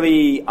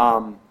really,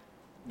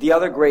 the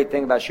other great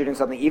thing about shooting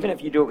something, even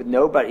if you do it with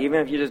nobody,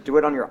 even if you just do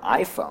it on your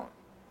iPhone,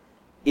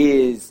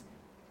 is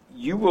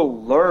you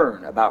will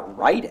learn about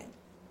writing.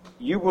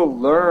 You will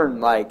learn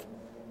like,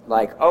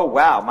 oh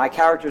wow, my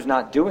character's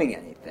not doing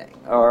anything,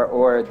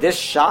 or this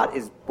shot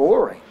is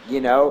boring.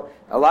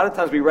 A lot of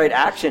times we write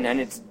action and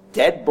it's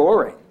dead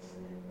boring,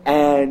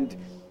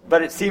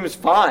 but it seems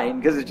fine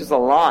because it's just a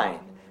line.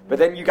 But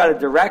then you got to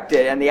direct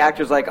it, and the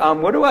actor's like,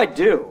 what do I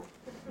do?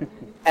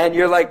 And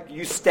you're like,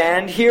 you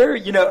stand here,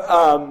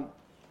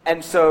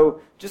 And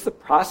so just the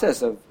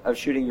process of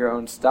shooting your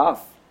own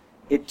stuff,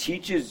 it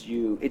teaches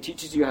you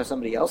how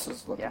somebody else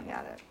is looking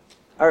at it.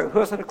 All right, who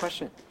else had a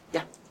question?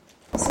 Yeah.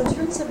 So in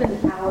terms of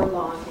an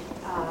hour-long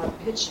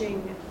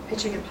pitching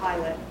a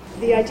pilot,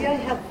 the idea I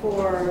have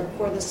for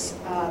this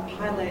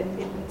pilot,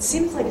 it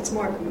seems like it's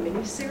more of a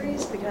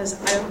mini-series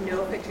because I don't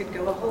know if it could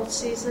go a whole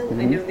season. Mm-hmm.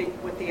 I know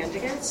what the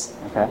ending is.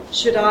 Okay.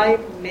 Should I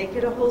make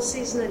it a whole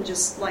season and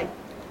just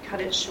cut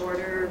it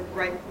shorter,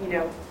 break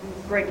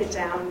it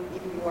down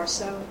even more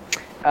so?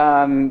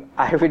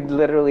 I would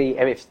literally,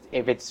 if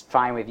it's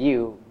fine with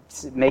you,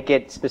 make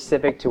it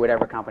specific to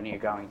whatever company you're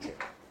going to.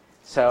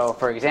 So,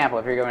 for example,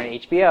 if you're going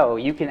to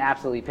HBO, you can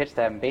absolutely pitch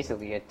them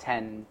basically a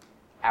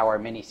 10-hour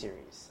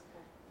miniseries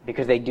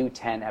because they do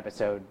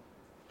 10-episode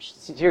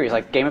series.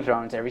 Like Game of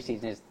Thrones, every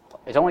season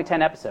is only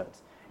 10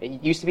 episodes.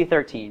 It used to be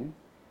 13,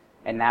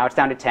 and now it's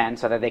down to 10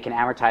 so that they can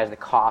amortize the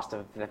cost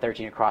of the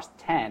 13 across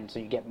 10 so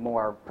you get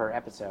more per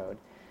episode.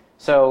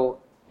 So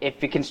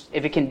if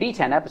it can be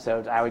 10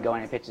 episodes, I would go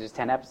in and pitch it as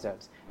 10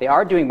 episodes. They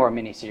are doing more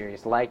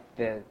miniseries like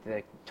the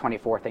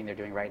 24 thing they're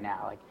doing right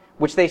now,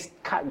 which they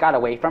got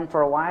away from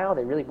for a while.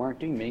 They really weren't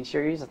doing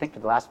miniseries, I think, for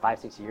the last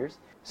 5-6 years.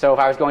 So if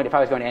I was going to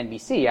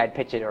NBC, I'd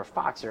pitch it, or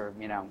Fox, or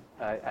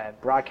a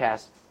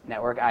broadcast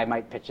network, I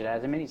might pitch it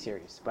as a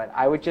miniseries. But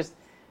I would just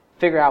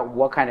figure out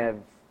what kind of,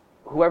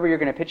 whoever you're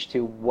going to pitch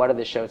to, what are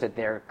the shows that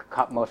they're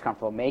most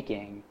comfortable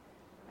making,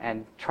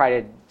 and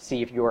try to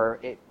see if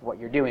what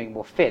you're doing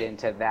will fit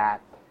into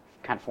that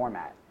kind of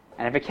format.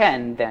 And if it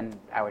can, then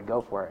I would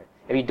go for it.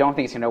 If you don't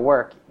think it's going to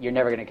work, you're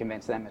never going to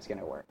convince them it's going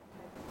to work.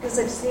 Because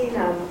I've seen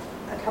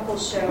a couple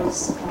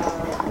shows,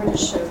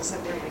 British shows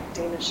that were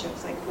Danish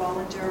shows, like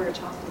Wallander or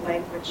Top of the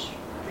Lake, which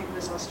I think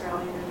was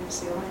Australian or New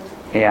Zealand.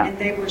 Yeah. And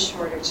they were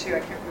shorter too.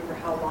 I can't remember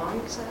how long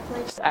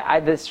exactly.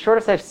 The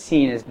shortest I've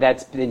seen is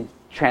that's been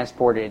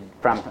transported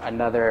from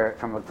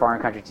a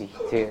foreign country to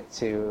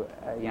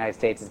the United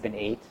States has been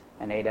 8,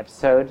 an 8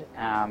 episode.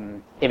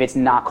 If it's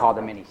not called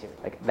a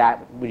miniseries, like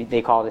that,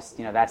 they call this,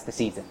 that's the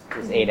season.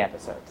 It's 8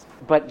 episodes.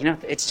 But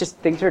it's just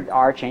things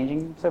are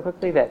changing so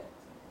quickly that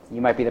you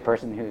might be the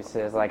person who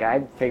says, I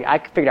figured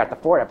out the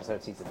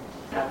 4-episode season.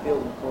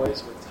 Hatfield and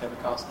Boys with Kevin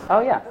Costner. Oh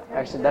yeah,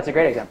 actually that's a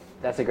great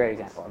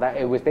example.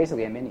 It was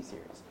basically a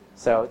miniseries.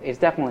 So it's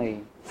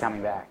definitely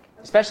coming back,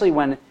 especially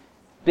when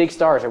big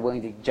stars are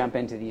willing to jump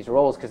into these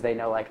roles because they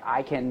know,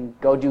 I can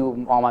go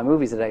do all my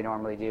movies that I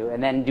normally do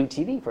and then do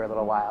TV for a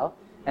little while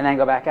and then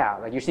go back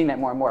out. You're seeing that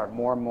more and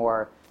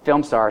more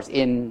film stars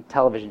in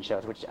television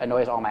shows, which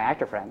annoys all my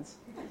actor friends.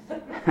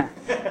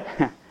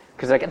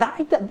 Because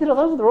those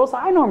are the roles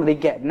I normally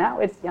get. Now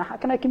it's how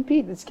can I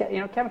compete? It's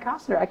Kevin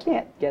Costner. I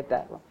can't get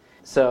that one.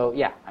 So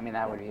yeah,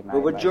 that would be my.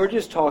 But what advice. George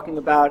is talking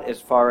about, as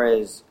far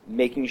as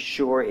making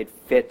sure it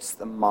fits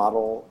the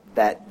model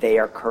that they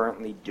are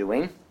currently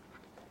doing,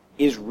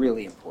 is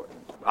really important.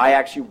 I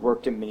actually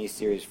worked in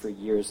miniseries for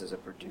years as a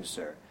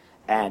producer,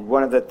 and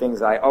one of the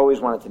things I always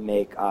wanted to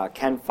make,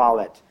 Ken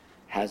Follett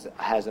has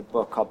a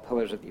book called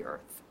Pillars of the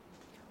Earth,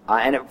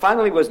 and it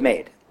finally was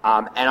made.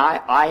 And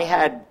I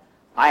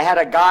had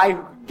a guy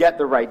who could get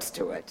the rights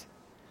to it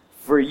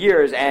for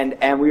years,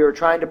 and we were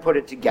trying to put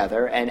it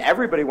together, and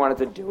everybody wanted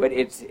to do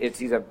it.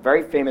 He's a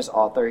very famous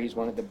author. He's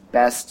one of the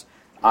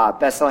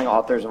best-selling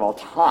authors of all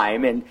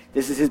time, and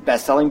this is his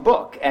best-selling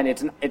book, and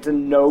it's a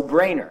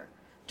no-brainer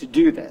to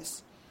do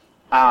this.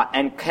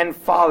 And Ken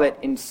Follett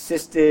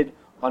insisted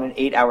on an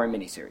 8-hour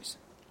miniseries,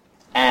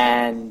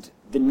 and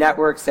the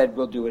network said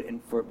we'll do a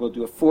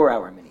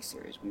 4-hour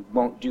miniseries. We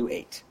won't do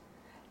 8,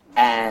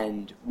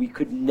 and we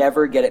could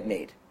never get it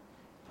made.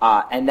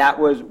 And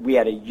we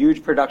had a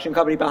huge production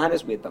company behind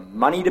us. We had the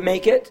money to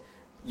make it.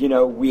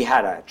 We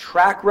had a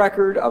track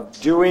record of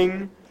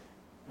doing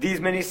these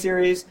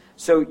miniseries.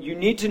 So you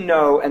need to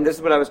know, and this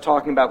is what I was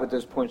talking about with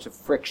those points of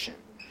friction.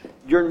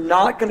 You're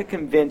not going to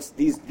convince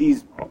these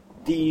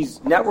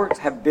networks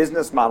have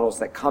business models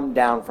that come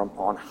down from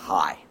on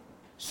high.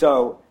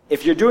 So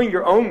if you're doing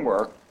your own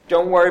work,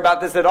 don't worry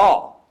about this at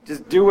all.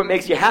 Just do what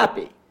makes you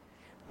happy.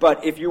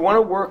 But if you want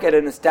to work at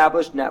an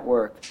established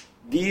network,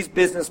 these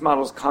business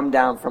models come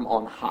down from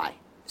on high.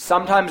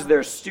 Sometimes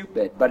they're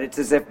stupid, but it's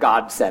as if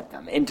God said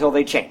them until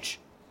they change.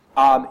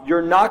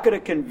 You're not going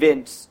to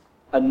convince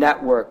a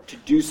network to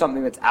do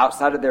something that's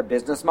outside of their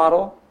business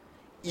model,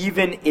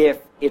 even if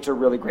it's a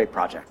really great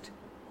project.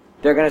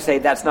 They're going to say,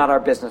 that's not our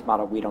business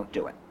model, we don't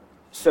do it.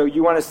 So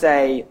you want to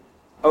say,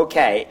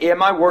 okay,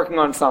 am I working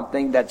on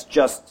something that's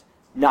just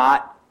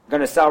not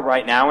going to sell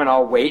right now and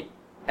I'll wait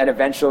and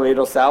eventually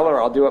it'll sell,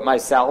 or I'll do it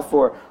myself,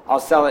 or I'll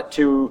sell it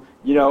to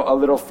a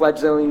little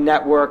fledgling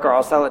network, or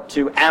I'll sell it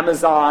to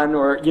Amazon,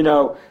 or,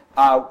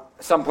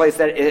 someplace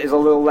that is a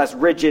little less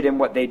rigid in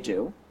what they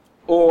do?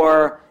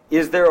 Or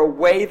is there a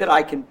way that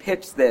I can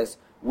pitch this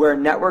where a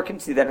network can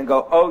see that and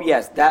go, oh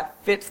yes,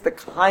 that fits the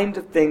kind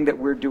of thing that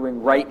we're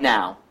doing right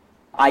now.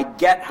 I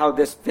get how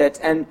this fits.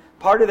 And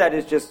part of that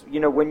is just,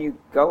 when you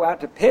go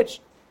out to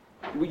pitch,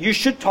 you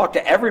should talk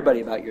to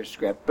everybody about your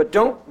script, but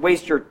don't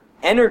waste your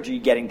energy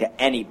getting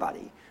to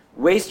anybody.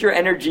 Waste your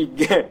energy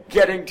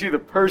getting to the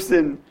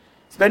person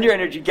Spend your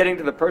energy getting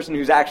to the person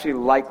who's actually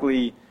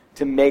likely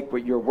to make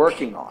what you're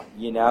working on,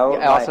 you know?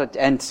 Yeah, also,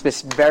 and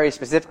very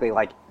specifically,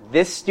 like,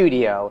 this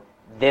studio,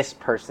 this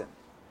person.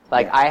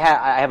 Like,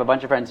 Yeah. I have a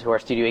bunch of friends who are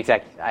studio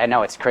executives. I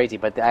know it's crazy,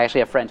 but I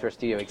actually have friends who are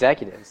studio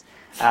executives,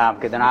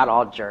 because they're not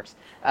all jerks.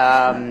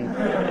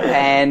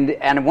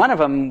 And one of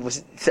them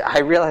was, I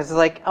realized,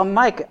 like, oh,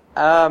 Mike,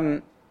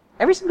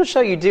 every single show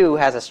you do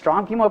has a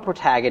strong female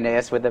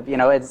protagonist with a, you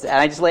know, and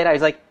I just laid out,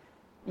 he's like,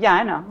 yeah,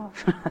 I know.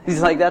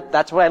 He's like,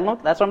 that's what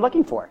I'm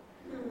looking for.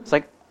 It's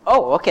like,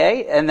 oh,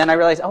 okay. And then I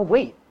realized, oh,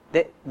 wait,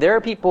 there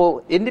are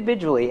people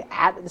individually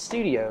at the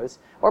studios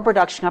or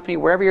production company,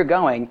 wherever you're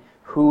going,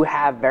 who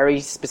have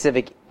very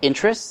specific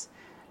interests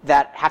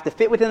that have to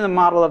fit within the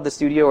model of the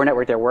studio or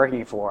network they're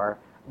working for,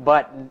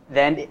 but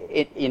then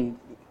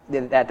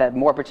at that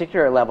more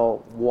particular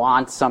level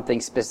wants something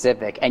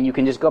specific. And you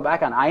can just go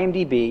back on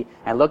IMDb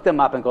and look them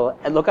up and go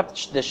and look up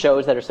the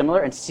shows that are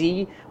similar and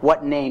see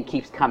what name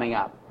keeps coming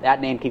up. That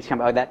name keeps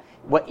coming up.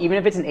 Even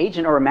if it's an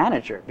agent or a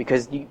manager,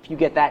 because if you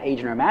get that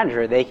agent or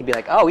manager, they can be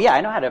like, oh yeah,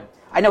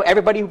 I know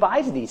everybody who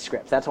buys these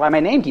scripts. That's why my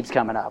name keeps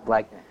coming up.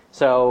 Like,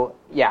 so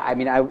yeah, I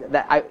mean,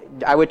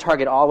 I would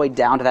target all the way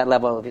down to that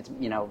level. If it's,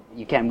 you know,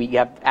 you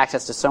have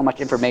access to so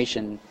much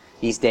information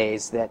these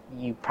days that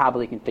you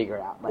probably can figure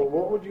it out. Like, well,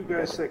 what would you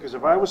guys say? Because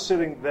if I was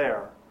sitting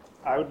there,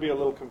 I would be a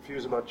little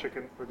confused about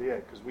chicken or the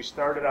egg. Because we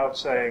started out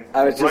saying,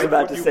 I was just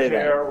about to say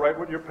that. Write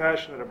what you're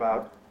passionate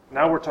about.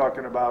 Now we're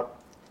talking about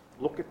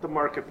look at the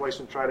marketplace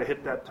and try to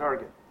hit that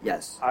target.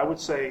 Yes. I would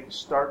say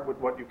start with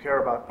what you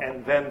care about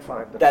and then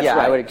find the That's yeah,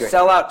 right. I would agree.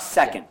 Sell out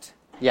second.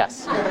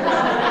 yes.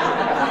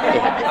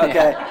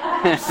 Okay.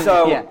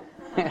 So Yeah.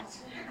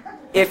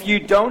 if you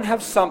don't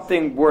have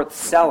something worth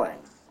selling,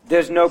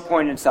 there's no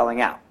point in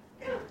selling out.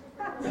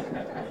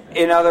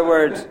 In other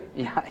words,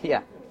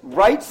 Yeah.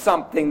 write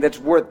something that's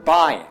worth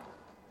buying.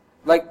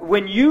 Like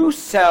when you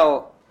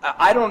sell,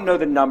 I don't know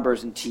the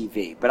numbers in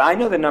TV, but I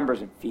know the numbers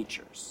in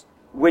features.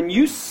 When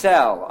you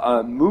sell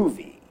a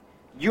movie,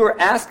 you're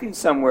asking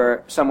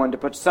someone to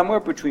put somewhere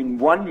between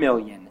 1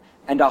 million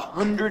and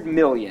 100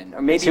 million,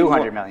 or maybe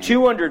 200 million.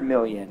 200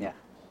 million. Yeah.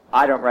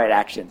 I don't write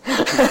action.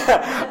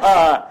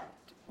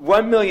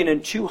 1 million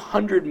and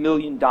 $200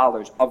 million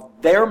of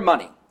their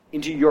money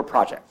into your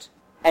project.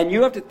 And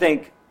you have to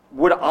think,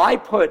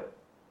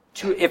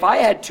 if I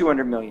had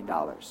 $200 million,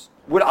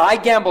 would I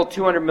gamble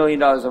 $200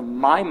 million of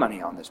my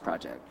money on this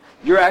project?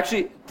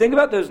 Think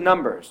about those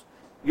numbers.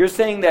 You're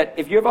saying that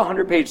if you have a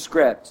 100-page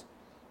script,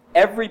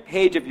 every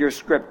page of your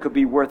script could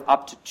be worth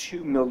up to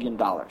 $2 million.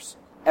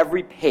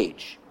 Every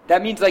page.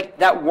 That means like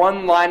that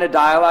one line of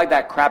dialogue,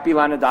 that crappy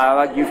line of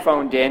dialogue you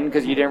phoned in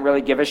because you didn't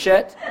really give a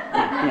shit,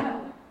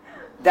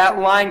 that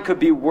line could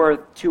be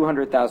worth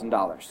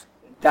 $200,000.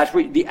 That's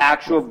the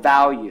actual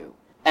value.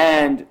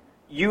 And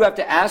you have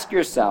to ask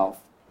yourself,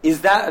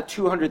 is that a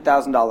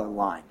 $200,000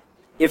 line?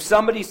 If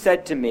somebody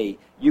said to me,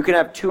 you can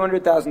have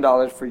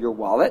 $200,000 for your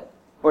wallet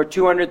or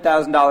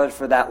 $200,000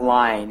 for that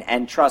line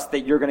and trust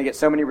that you're going to get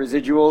so many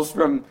residuals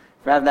from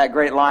having that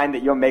great line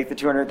that you'll make the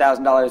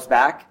 $200,000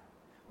 back,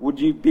 would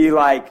you be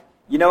like,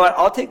 you know what,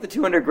 I'll take the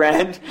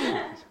 $200,000?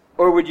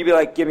 Or would you be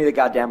like, give me the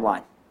goddamn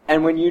line?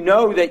 And when you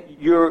know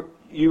that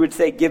you would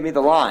say, give me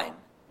the line,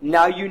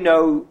 now you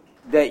know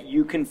that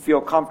you can feel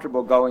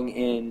comfortable going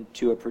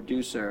into a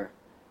producer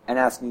and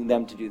asking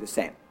them to do the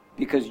same.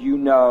 Because you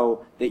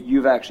know that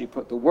you've actually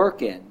put the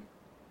work in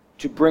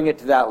to bring it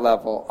to that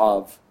level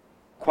of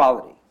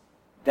quality,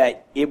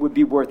 that it would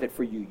be worth it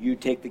for you. You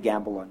take the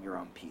gamble on your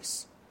own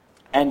piece.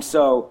 And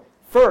so,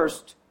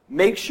 first,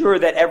 make sure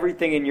that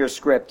everything in your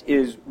script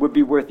would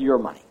be worth your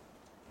money,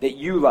 that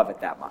you love it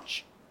that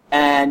much.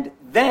 And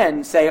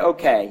then say,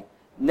 okay,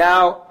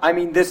 now, I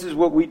mean, this is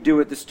what we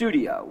do at the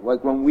studio.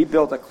 Like when we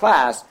build a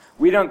class,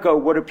 we don't go,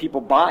 what are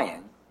people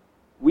buying?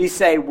 We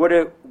say,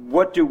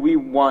 what do we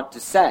want to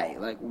say?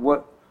 Like,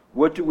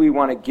 what do we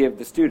want to give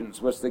the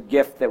students? What's the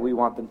gift that we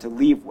want them to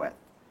leave with?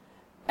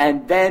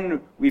 And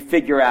then we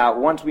figure out,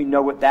 once we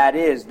know what that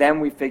is, then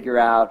we figure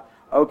out,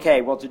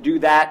 okay, well, to do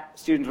that,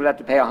 students would have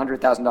to pay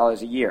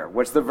 $100,000 a year.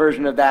 What's the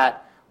version of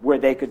that where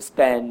they could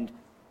spend,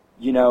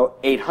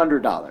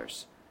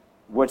 $800?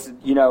 We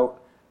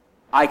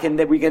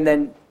can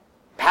then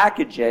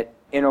package it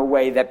in a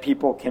way that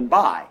people can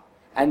buy.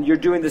 And you're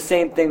doing the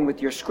same thing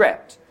with your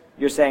script.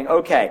 You're saying,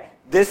 okay,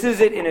 this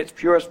is it in its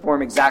purest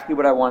form, exactly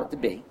what I want it to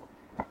be.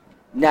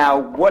 Now,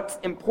 what's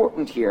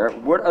important here?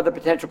 What are the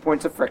potential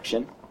points of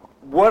friction?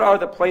 What are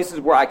the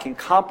places where I can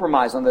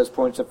compromise on those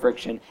points of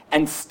friction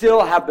and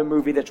still have the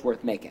movie that's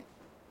worth making?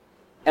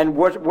 And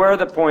where are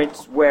the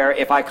points where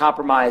if I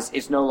compromise,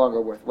 it's no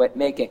longer worth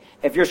making?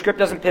 If your script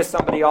doesn't piss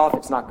somebody off,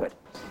 it's not good.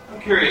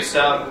 I'm curious,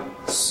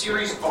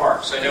 series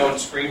arcs. I know in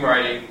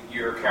screenwriting,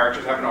 your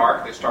characters have an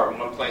arc. They start in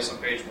one place on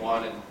page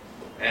 1 and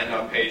end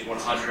on page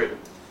 100.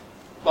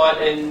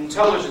 But in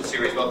television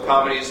series, both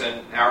comedies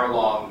and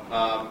hour-long,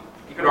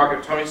 you could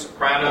argue Tony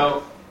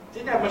Soprano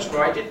didn't have much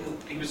variety.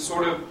 He was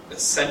sort of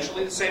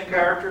essentially the same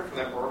character from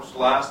that first to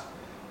last.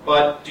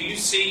 But do you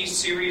see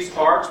series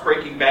arcs?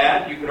 Breaking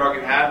Bad, you could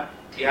argue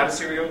he had a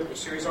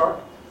series arc.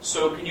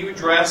 So can you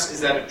address,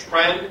 is that a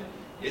trend?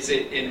 Is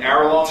it in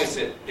hour long? Is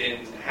it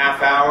in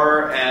half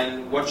hour?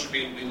 And what should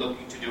we be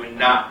looking to do and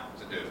not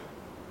to do?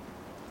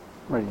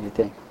 What do you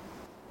think?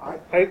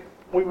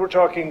 We were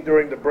talking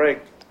during the break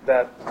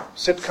that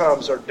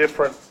sitcoms are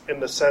different in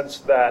the sense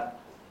that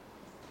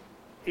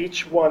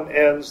each one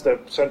ends, the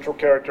central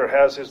character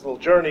has his little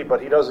journey,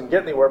 but he doesn't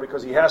get anywhere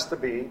because he has to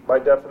be, by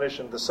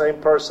definition, the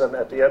same person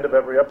at the end of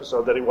every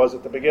episode that he was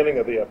at the beginning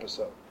of the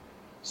episode.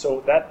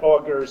 So that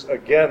augurs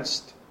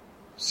against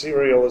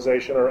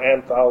serialization or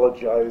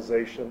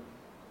anthologization.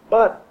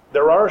 But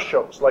there are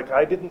shows, like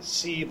I didn't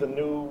see the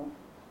new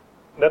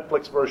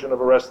Netflix version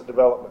of Arrested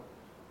Development,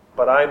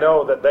 but I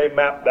know that they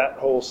mapped that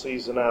whole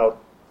season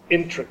out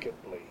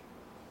intricately.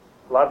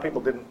 A lot of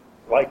people didn't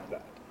like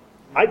that.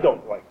 I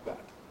don't like that.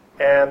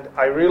 And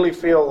I really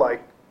feel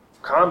like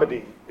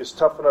comedy is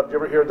tough enough. Do you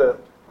ever hear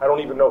I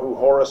don't even know who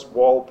Horace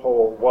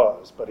Walpole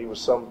was, but he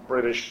was some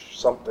British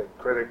something,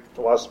 critic,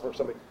 philosopher,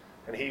 something.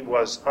 And he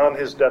was on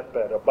his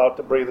deathbed, about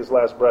to breathe his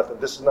last breath. And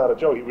this is not a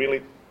joke.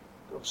 I'm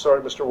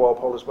sorry, Mr.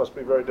 Walpole, this must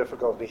be very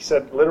difficult. And he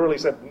literally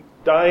said,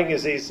 dying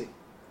is easy.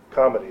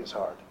 Comedy is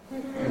hard.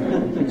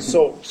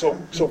 So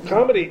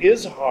comedy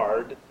is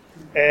hard.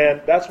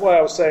 And that's why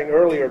I was saying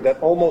earlier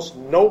that almost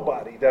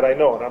nobody that I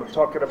know, and I'm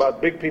talking about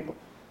big people,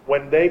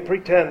 when they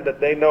pretend that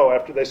they know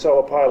after they saw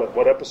a pilot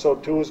what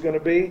episode 2 is going to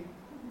be,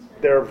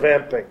 they're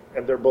vamping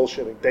and they're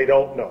bullshitting. They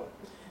don't know.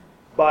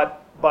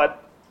 But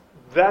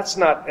that's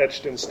not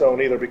etched in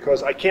stone either,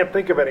 because I can't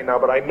think of any now,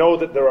 but I know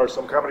that there are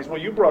some comedies. Well,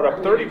 you brought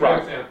up 30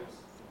 Rock.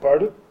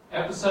 Pardon?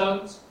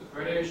 Episodes, the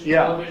British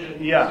television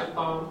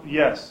sitcom,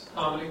 yes,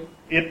 comedy.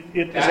 It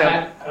is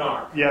had an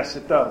arc. Yes,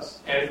 it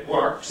does. And it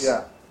works.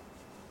 Yeah.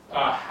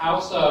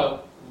 House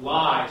of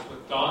Lies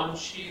with Don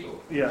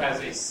Cheadle has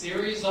a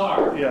series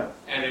arc,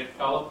 and it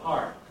fell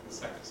apart in the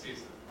second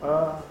season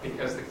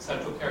because the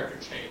central character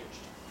changed.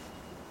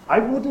 I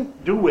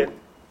wouldn't do it.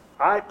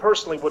 I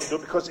personally wouldn't do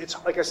it because it's,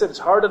 like I said, it's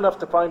hard enough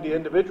to find the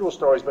individual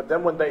stories, but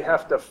then when they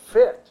have to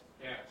fit.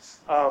 Yes.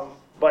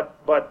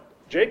 But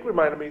Jake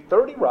reminded me,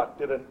 30 Rock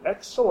did an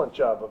excellent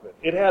job of it.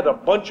 It had a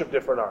bunch of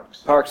different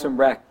arcs. Parks and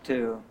Rec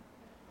too.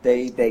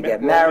 They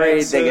get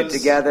married, they get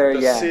together.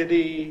 The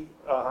city.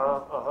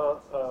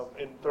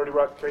 In 30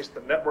 Rock case,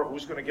 the network,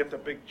 who's going to get the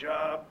big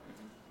job.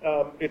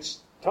 It's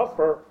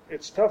tougher.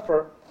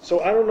 So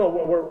I don't know.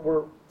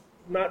 We're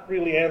not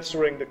really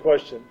answering the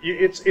question.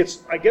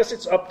 I guess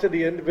it's up to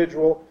the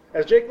individual.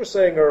 As Jake was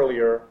saying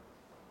earlier,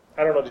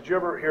 I don't know. Did you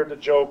ever hear the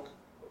joke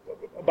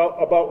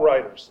about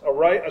writers? A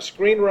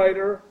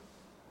screenwriter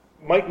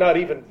might not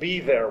even be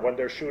there when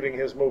they're shooting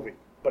his movie,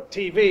 but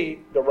TV,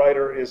 the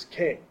writer is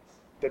king.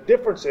 The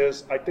difference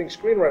is, I think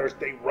screenwriters,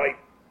 they write,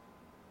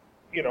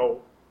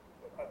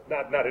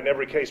 not in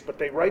every case, but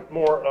they write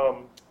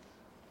more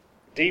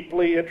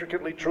deeply,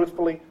 intricately,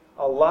 truthfully.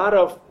 A lot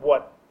of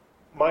what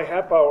my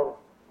half hour,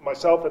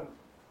 myself and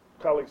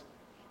colleagues,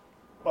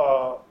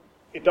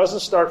 it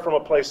doesn't start from a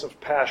place of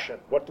passion.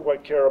 What do I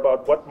care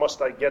about? What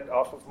must I get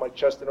off of my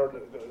chest in order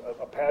to,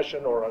 a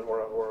passion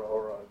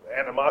or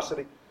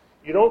animosity?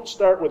 You don't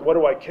start with what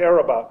do I care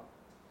about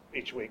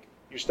each week.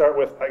 You start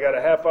with, I got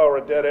a half hour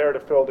of dead air to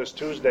fill this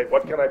Tuesday.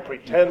 What can I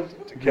pretend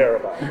to care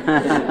about?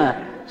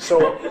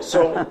 So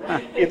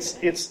it's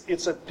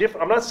a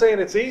different. I'm not saying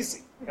it's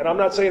easy, and I'm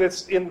not saying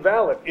it's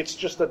invalid. It's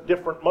just a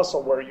different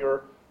muscle where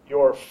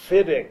you're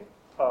fitting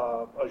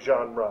a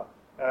genre.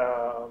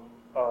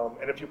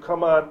 And if you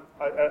come on,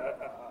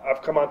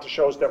 I've come on to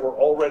shows that were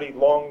already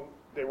long.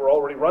 They were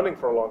already running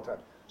for a long time.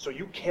 So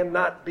you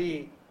cannot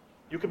be.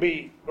 You can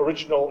be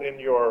original in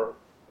your,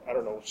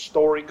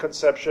 story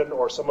conception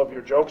or some of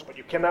your jokes, but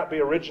you cannot be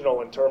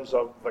original in terms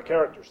of the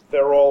characters.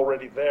 They're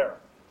already there.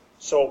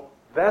 So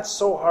that's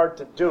so hard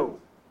to do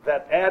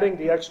that adding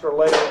the extra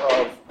layer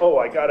of,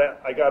 I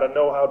gotta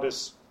know how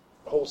this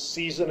whole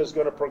season is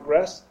going to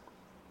progress,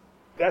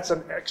 that's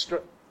an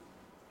extra.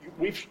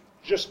 We've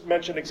just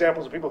mentioned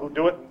examples of people who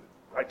do it, and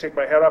I take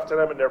my hat off to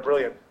them, and they're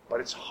brilliant, but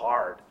it's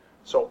hard.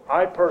 So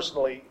I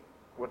personally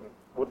wouldn't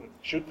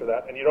shoot for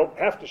that, and you don't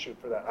have to shoot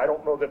for that. I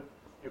don't know that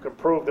you can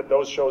prove that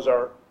those shows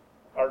are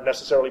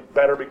necessarily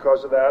better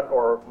because of that,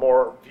 or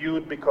more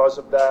viewed because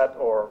of that,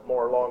 or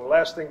more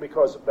long-lasting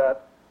because of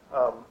that.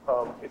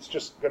 It's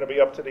just going to be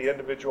up to the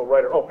individual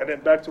writer. Oh, and then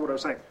back to what I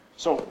was saying.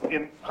 So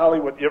in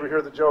Hollywood, you ever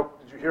hear the joke?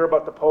 Did you hear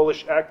about the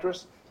Polish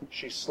actress?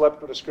 She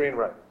slept with a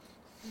screenwriter.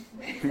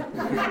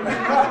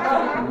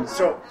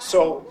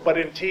 But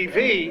in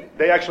TV,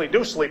 they actually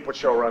do sleep with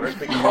showrunners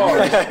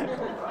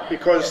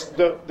because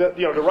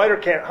the writer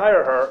can't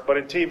hire her, but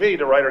in TV,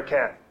 the writer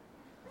can.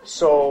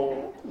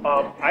 So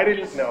I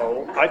didn't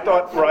know. I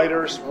thought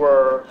writers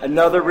were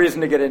another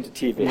reason to get into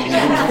TV.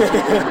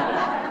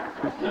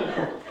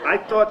 I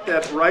thought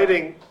that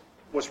writing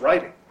was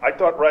writing. I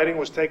thought writing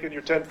was taking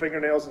your 10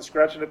 fingernails and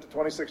scratching it to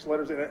 26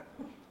 letters in it,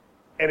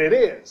 and it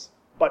is.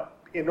 But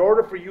in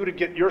order for you to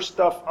get your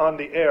stuff on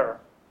the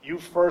air, you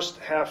first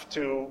have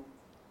to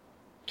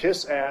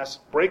kiss ass,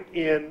 break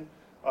in,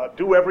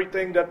 do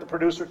everything that the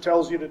producer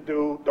tells you to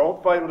do.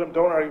 Don't fight with them.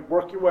 Don't argue.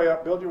 Work your way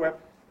up. Build your way up.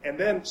 And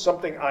then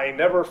something I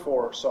never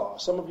foresaw.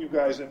 Some of you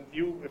guys, and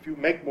if you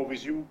make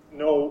movies, you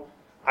know,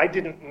 I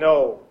didn't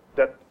know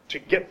that to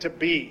get to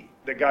be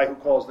the guy who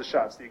calls the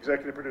shots, the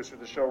executive producer,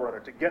 the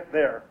showrunner, to get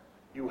there,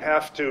 you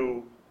have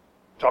to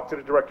talk to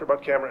the director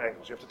about camera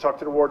angles. You have to talk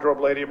to the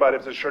wardrobe lady about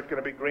is the shirt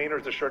going to be green or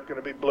is the shirt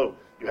going to be blue.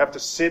 You have to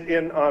sit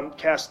in on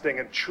casting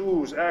and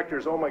choose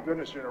actors. Oh my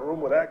goodness, you're in a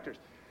room with actors.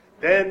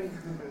 Then,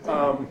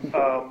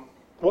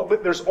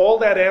 but there's all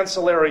that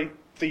ancillary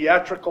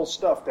theatrical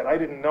stuff that I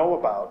didn't know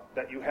about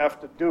that you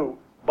have to do.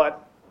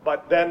 But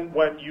then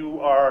when you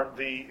are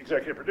the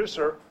executive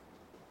producer,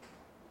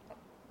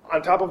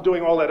 on top of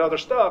doing all that other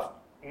stuff,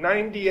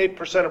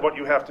 98% of what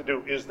you have to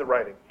do is the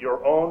writing.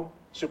 Your own,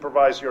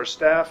 supervise your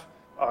staff,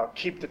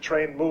 keep the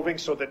train moving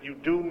so that you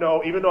do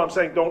know, even though I'm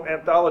saying don't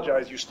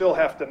anthologize, you still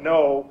have to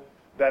know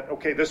that,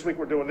 okay, this week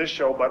we're doing this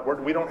show, but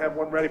we don't have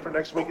one ready for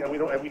next week, and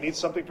we need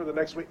something for the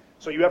next week.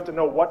 So you have to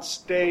know what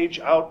stage,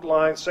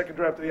 outline, second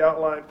draft of the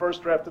outline,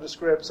 first draft of the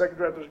script, second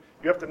draft of the,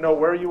 you have to know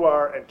where you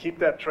are and keep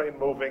that train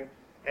moving.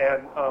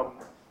 And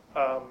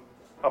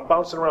I'm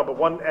bouncing around, but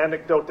one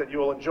anecdote that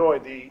you'll enjoy,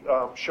 the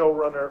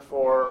showrunner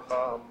for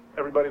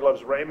Everybody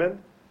Loves Raymond,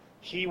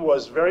 he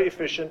was very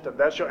efficient, and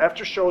that show,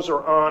 after shows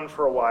are on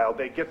for a while,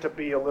 they get to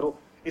be a little,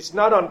 it's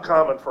not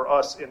uncommon for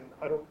us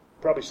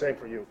probably same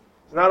for you,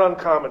 it's not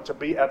uncommon to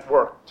be at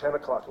work, 10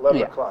 o'clock,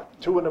 11 o'clock,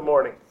 2 in the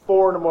morning,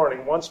 4 in the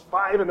morning, once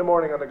 5 in the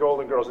morning on the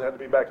Golden Girls, and had to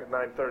be back at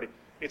 9:30.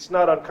 It's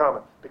not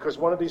uncommon, because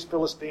one of these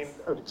Philistine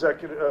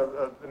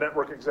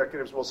network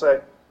executives will say,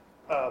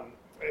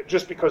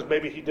 just because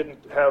maybe he didn't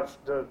have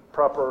the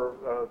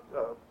proper,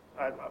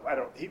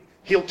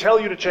 he'll tell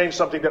you to change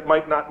something that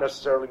might not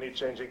necessarily need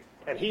changing,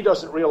 and he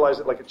doesn't realize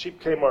that, like a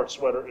cheap Kmart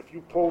sweater, if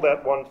you pull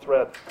that one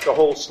thread, the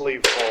whole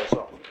sleeve falls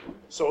off.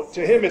 So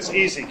to him, it's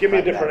easy. Give me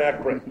a different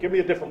act break. Give me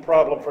a different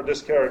problem for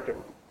this character.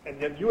 And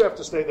then you have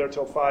to stay there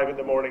till 5 in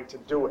the morning to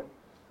do it.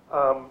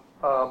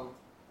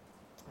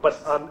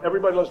 But on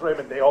Everybody Loves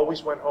Raymond, they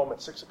always went home at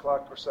 6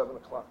 o'clock or 7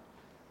 o'clock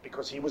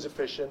because he was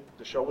efficient.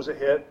 The show was a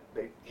hit.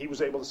 He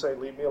was able to say,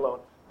 leave me alone.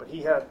 But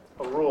he had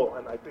a rule,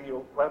 and I think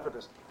you'll laugh at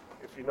this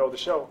if you know the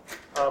show.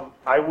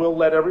 I will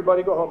let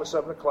everybody go home at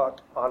 7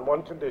 o'clock on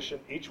one condition.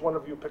 Each one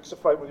of you picks a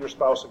fight with your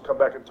spouse and come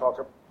back and talk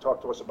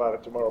to us about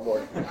it tomorrow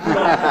morning.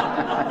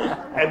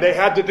 And they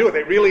had to do it.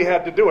 They really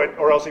had to do it,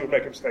 or else he would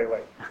make him stay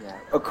late. Yeah.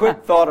 A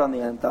quick thought on the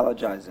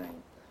anthologizing.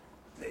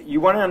 You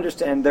want to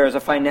understand there's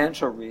a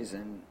financial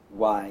reason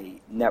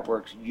why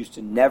networks used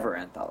to never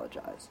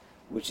anthologize,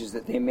 which is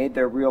that they made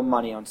their real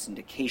money on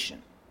syndication,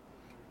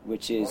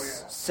 which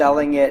is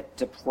selling it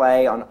to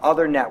play on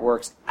other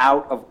networks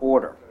out of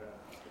order.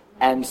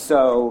 And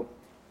so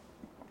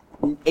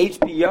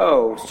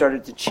HBO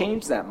started to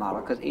change that model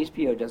because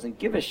HBO doesn't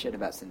give a shit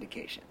about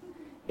syndication.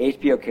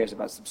 HBO cares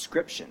about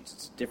subscriptions.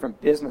 It's a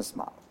different business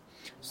model.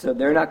 So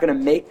they're not going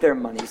to make their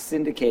money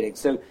syndicating.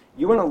 So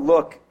you want to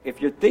look, if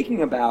you're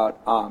thinking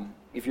about,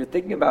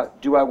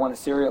 do I want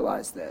to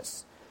serialize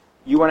this?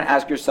 You want to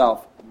ask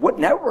yourself, what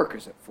network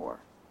is it for?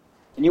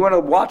 And you want to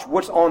watch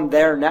what's on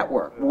their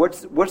network.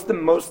 What's the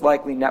most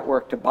likely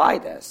network to buy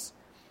this?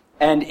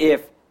 And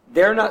if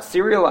they're not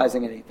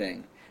serializing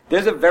anything,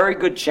 there's a very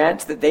good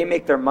chance that they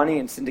make their money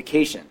in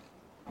syndication.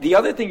 The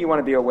other thing you want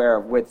to be aware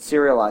of with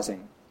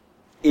serializing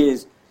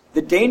is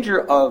the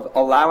danger of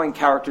allowing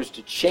characters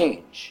to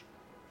change.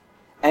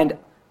 And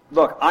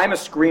look, I'm a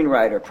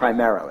screenwriter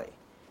primarily.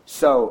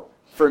 So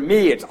for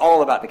me, it's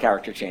all about the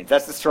character change.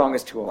 That's the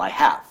strongest tool I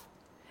have.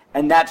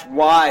 And that's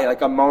why,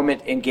 like a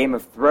moment in Game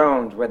of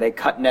Thrones where they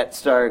cut Ned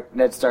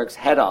Stark's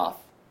head off.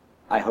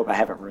 I hope I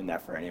haven't ruined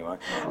that for anyone.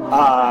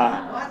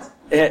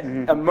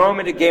 A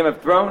moment in Game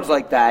of Thrones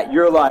like that,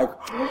 you're like,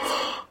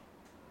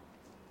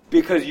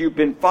 because you've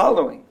been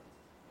following,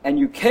 and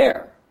you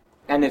care,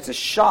 and it's a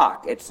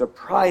shock, it's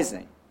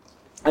surprising.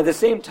 At the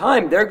same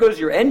time, there goes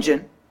your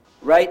engine,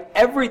 right?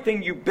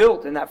 Everything you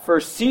built in that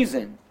first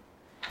season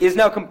is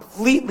now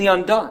completely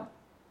undone.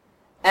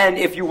 And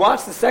if you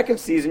watch the second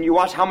season, you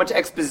watch how much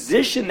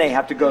exposition they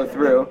have to go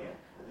through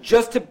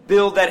just to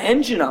build that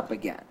engine up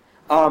again.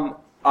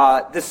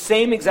 The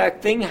same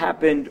exact thing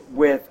happened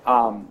with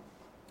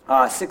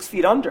 6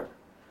 Feet Under.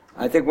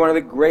 I think one of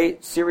the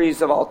great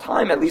series of all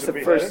time, at least the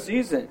first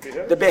season.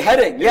 The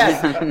Beheading,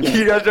 yes.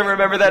 You guys don't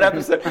remember that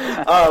episode.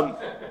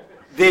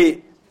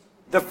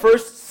 The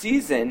first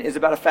season is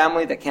about a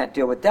family that can't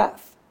deal with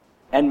death.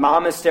 And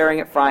mom is staring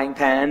at frying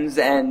pans,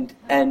 and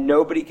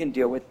nobody can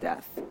deal with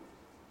death.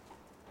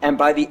 And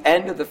by the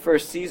end of the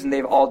first season,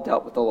 they've all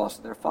dealt with the loss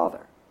of their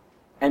father.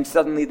 And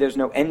suddenly there's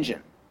no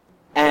engine.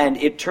 And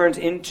it turns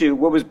into,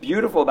 what was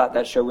beautiful about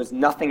that show was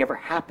nothing ever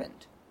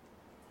happened.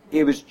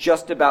 It was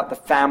just about the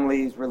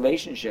family's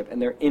relationship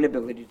and their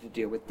inability to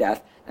deal with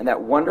death, and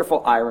that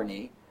wonderful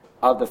irony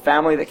of the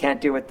family that can't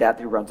deal with death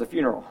who runs a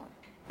funeral home.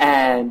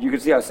 And you can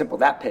see how simple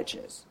that pitch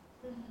is.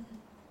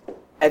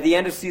 At the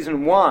end of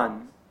season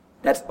 1,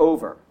 that's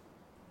over.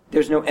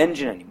 There's no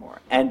engine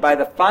anymore. And by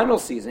the final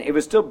season, it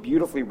was still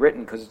beautifully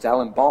written because it's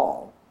Ellen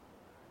Ball,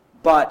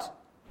 but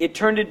it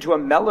turned into a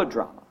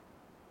melodrama,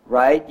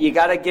 right? You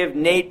got to give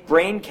Nate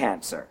brain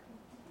cancer.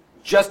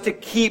 just to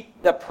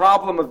keep the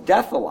problem of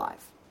death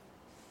alive.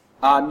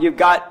 You've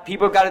got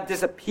people got to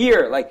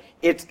disappear. Like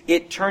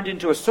it turned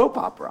into a soap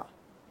opera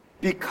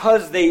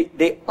because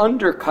they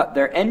undercut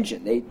their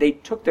engine. They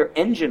took their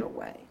engine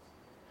away.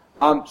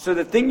 So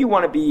the thing you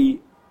want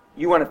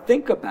to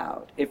think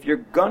about, if you're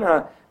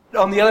gonna,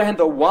 on the other hand,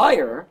 The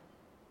Wire,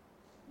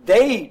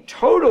 they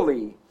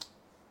totally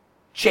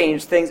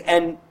changed things,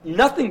 and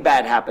nothing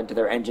bad happened to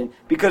their engine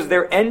because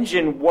their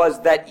engine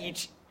was that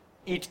each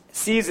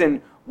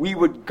season we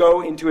would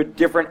go into a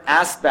different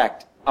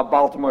aspect of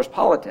Baltimore's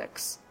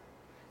politics.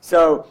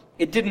 So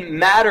it didn't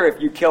matter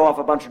if you kill off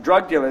a bunch of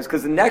drug dealers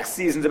because the next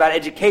season's about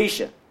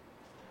education,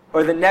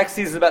 or the next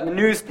season's about the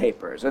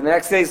newspapers, or the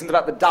next season's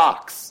about the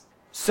docks.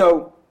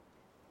 So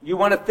you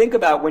want to think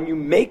about when you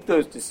make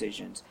those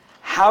decisions,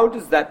 how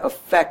does that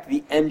affect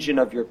the engine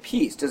of your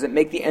piece? Does it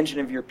make the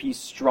engine of your piece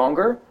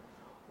stronger,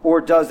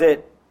 or does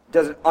it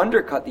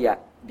undercut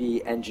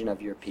the engine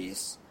of your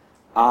piece?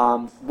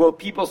 Will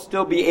people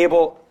still be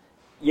able,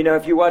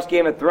 if you watch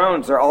Game of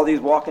Thrones, there are all these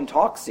walk and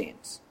talk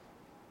scenes.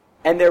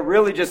 And they're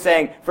really just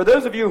saying, for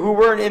those of you who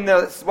weren't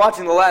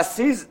watching the last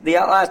season, the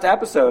last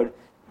episode,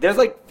 there's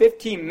like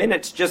 15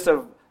 minutes just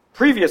of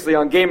previously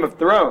on Game of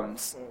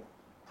Thrones.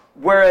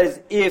 Whereas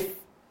if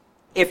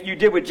you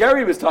did what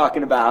Jerry was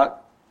talking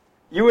about,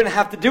 you wouldn't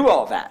have to do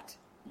all that.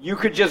 You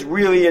could just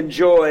really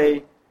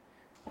enjoy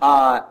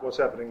what's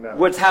happening now.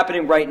 What's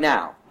happening right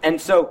now. And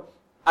so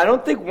I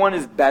don't think one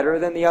is better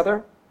than the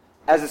other.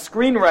 As a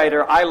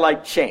screenwriter, I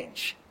like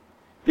change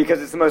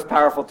because it's the most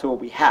powerful tool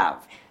we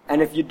have.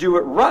 And if you do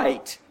it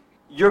right,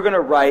 you're going to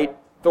write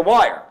The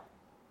Wire.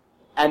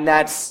 And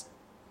that's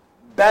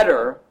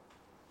better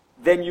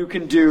than you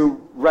can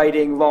do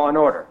writing Law and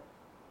Order.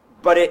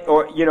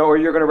 Or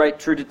you're going to write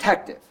True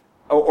Detective.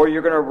 Or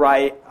you're going to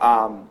write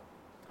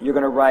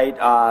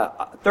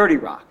 30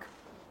 Rock.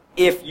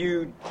 If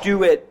you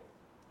do it,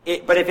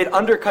 but if it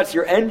undercuts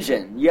your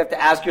engine, you have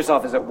to ask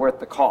yourself, is it worth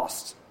the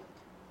cost?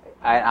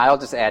 I'll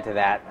just add to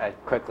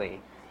that quickly.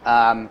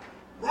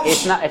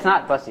 It's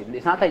not busted.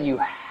 It's not that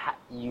you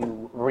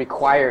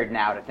required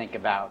now to think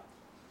about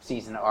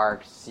season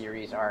arcs,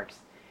 series arcs.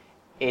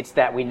 It's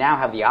that we now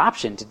have the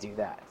option to do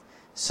that.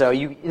 So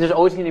there's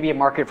always going to be a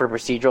market for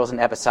procedurals and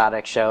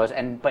episodic shows,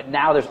 but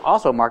now there's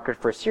also a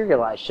market for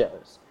serialized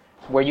shows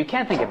where you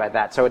can think about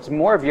that. So it's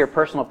more of your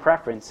personal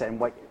preference and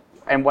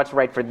what's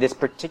right for this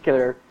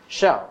particular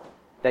show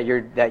that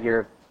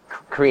you're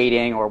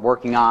creating or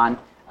working on.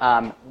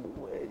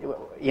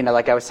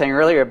 Like I was saying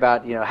earlier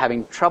about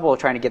having trouble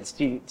trying to get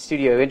the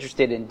studio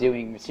interested in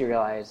doing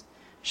serialized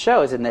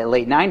shows in the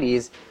late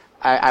 90s.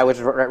 I was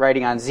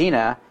writing on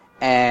Xena,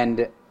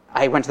 and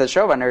I went to the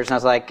showrunners, and I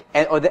was like,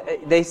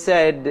 they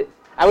said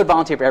I would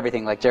volunteer for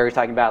everything. Like Jerry was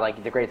talking about,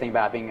 like the great thing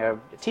about being a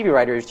TV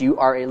writer is you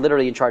are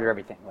literally in charge of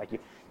everything. Like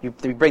you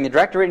bring the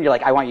director in, and you're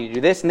like, I want you to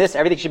do this and this.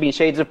 Everything should be in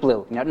shades of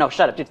blue. No,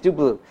 shut up, just do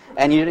blue.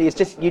 And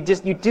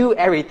you do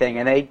everything,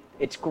 and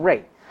it's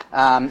great.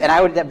 And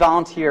I would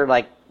volunteer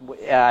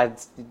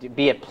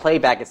be at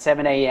playback at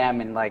 7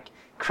 a.m. in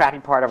crappy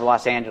part of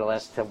Los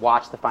Angeles to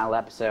watch the final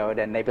episode,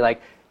 and they'd be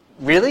like,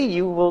 really?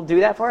 You will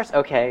do that for us?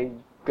 Okay.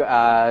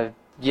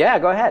 Yeah,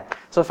 go ahead.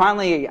 So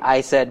finally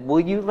I said,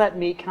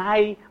 can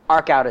I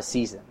arc out a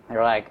season? They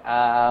were like,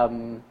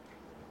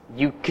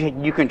 you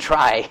can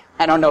try.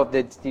 I don't know if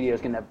the studio's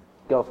going to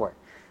go for it.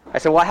 I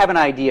said, well, I have an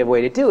idea of a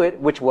way to do it,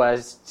 which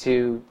was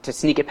to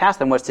sneak it past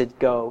them, was to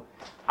go,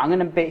 I'm going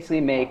to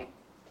basically make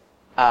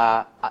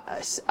a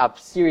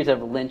series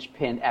of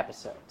linchpin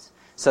episodes.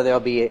 So there'll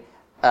be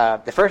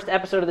the first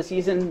episode of the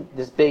season,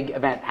 this big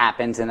event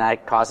happens, and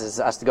that causes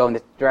us to go in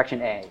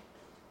direction A.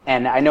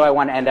 And I know I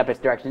want to end up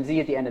at direction Z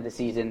at the end of the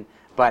season,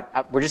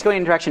 but we're just going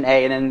in direction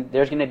A, and then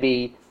there's going to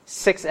be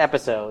 6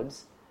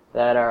 episodes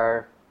that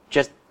are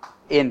just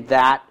in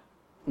that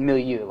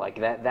milieu,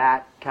 like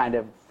that kind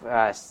of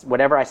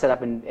whatever I set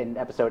up in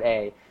episode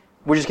A.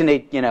 We're just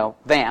going to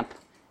vamp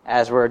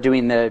as we're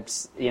doing the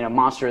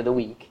monster of the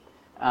week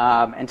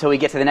until we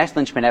get to the next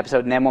linchpin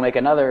episode, and then we'll make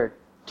another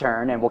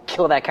turn and we'll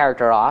kill that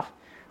character off.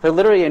 So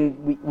literally,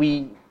 and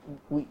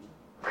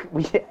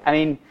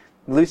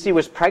Lucy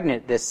was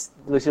pregnant.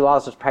 Lucy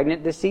Lawless was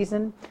pregnant this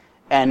season,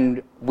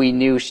 and we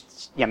knew.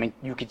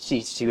 You could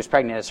see she was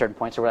pregnant at a certain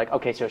point. So we're like,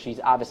 okay, so she's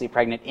obviously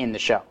pregnant in the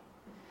show.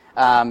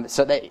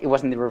 So that it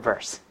wasn't the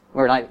reverse. We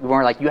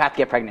weren't like, you have to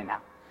get pregnant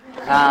now.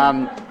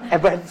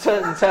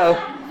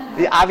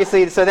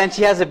 Obviously, so then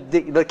she has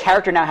the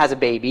character now has a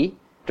baby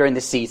during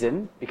the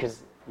season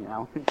because.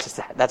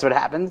 That's what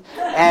happens.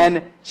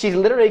 And she's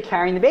literally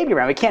carrying the baby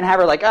around. We can't have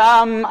her like,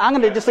 I'm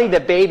going to just leave the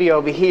baby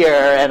over here.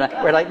 And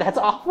we're like, that's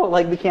awful.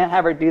 Like, we can't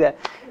have her do that.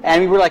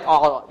 And we were like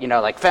all,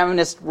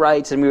 feminist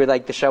rights. And we were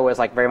like, the show was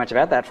very much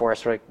about that for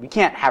us. We're like, we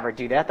can't have her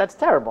do that. That's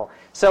terrible.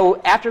 So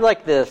after the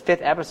 5th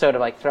episode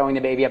of throwing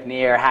the baby up in the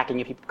air,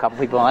 hacking a couple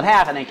people in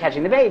half, and then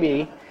catching the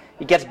baby,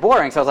 it gets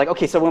boring. So I was like,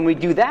 okay, so when we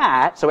do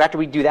that, so after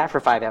we do that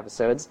for 5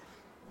 episodes,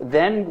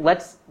 then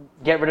let's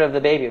get rid of the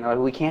baby. And they're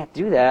like, we can't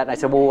do that. And I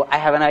said, well, I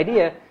have an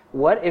idea.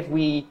 What if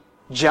we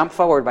jump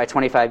forward by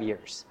 25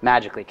 years,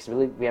 magically? Because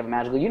we have a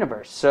magical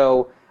universe.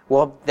 So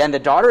Well, then the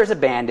daughter is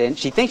abandoned.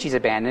 She thinks she's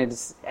abandoned,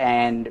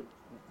 and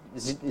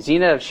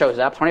Xena shows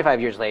up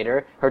 25 years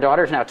later. Her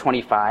daughter is now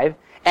 25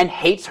 and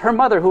hates her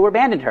mother who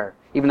abandoned her,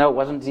 even though it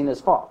wasn't Xena's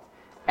fault.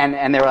 And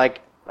they were like,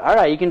 all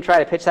right, you can try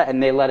to pitch that,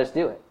 and they let us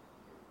do it.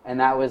 And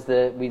that was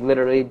we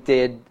literally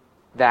did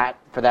that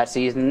for that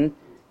season,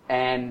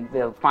 and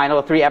the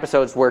final 3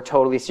 episodes were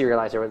totally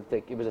serialized. It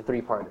was a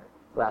 3-parter,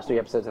 the last 3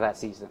 episodes of that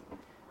season.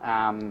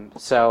 And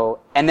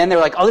then they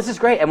were like, oh, this is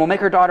great, and we'll make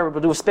her daughter, we'll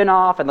do a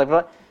spin-off, and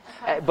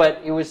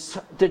but it was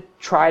to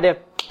try to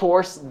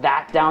force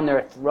that down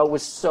their throat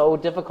was so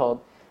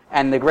difficult.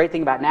 And the great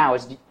thing about now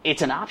is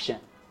it's an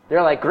option.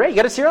 They're like, great, you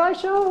got a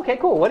serialized show? Okay,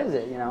 cool, what is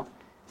it,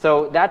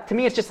 So that, to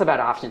me, it's just about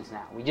options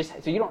now.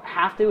 So you don't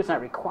have to, it's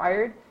not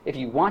required. If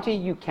you want to,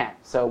 you can.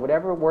 So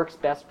whatever works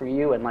best for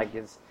you and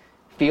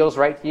feels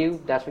right to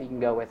you, that's what you can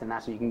go with, and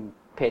that's what you can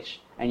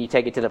pitch, and you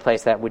take it to the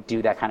place that would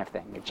do that kind of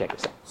thing.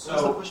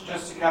 So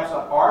just to capture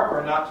arc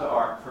or not to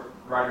arc for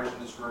writers in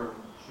this room?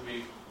 Should we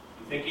be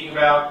thinking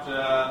about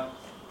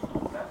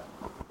that?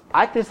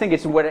 I just think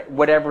it's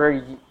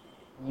whatever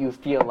you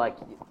feel like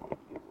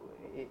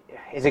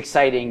is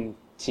exciting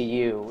to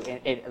you,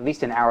 at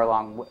least an hour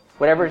long.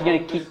 Whatever is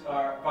going to keep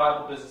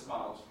viable business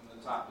models from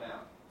the top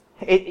down.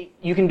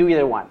 You can do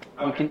either one.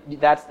 Okay.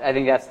 I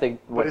think that's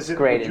what's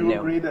great and new. Would you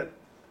agree that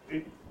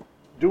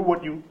do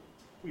what you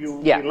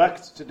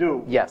elect to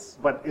do? Yes.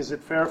 But is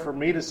it fair for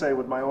me to say,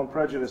 with my own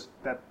prejudice,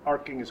 that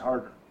arcing is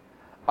harder?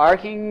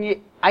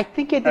 Arcing, I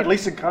think it. At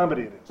least in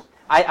comedy, it is.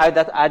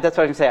 That's what I was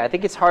going to say. I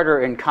think it's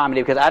harder in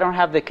comedy because I don't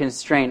have the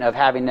constraint of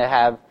having to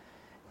have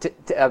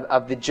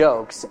of the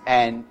jokes,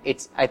 and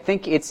I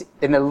think it's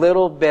in the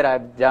little bit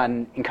I've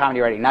done in comedy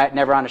writing,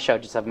 never on a show,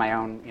 just of my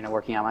own,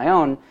 working on my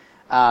own,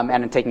 and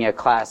I'm taking a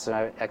class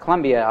at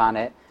Columbia on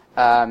it.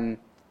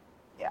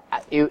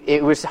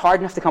 It was hard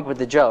enough to come up with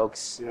the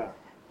jokes,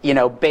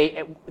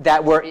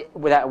 that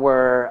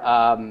were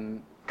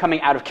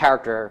coming out of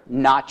character,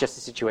 not just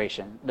a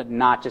situation,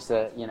 not just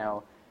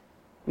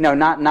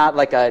not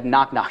like a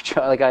knock joke,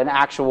 like an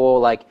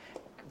actual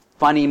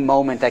funny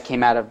moment that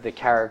came out of the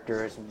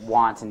character's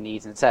wants and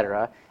needs,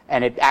 etc.,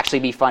 and it actually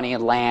be funny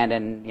and land,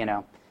 and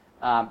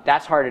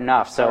that's hard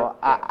enough. So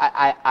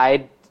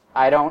I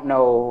don't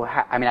know.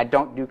 I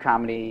don't do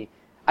comedy.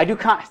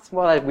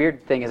 Well, the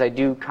weird thing is I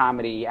do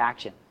comedy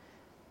action.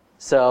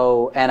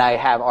 So, and I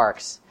have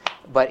arcs,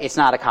 but it's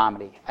not a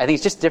comedy. I think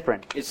it's just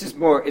different. It's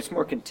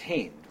more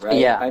contained, right?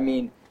 Yeah.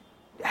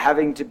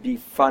 Having to be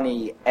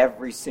funny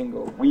every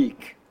single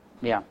week.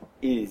 Yeah.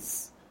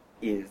 Is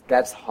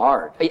that's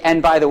hard.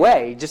 And by the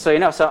way, just so you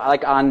know, so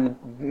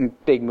on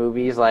big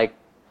movies like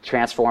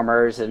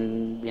Transformers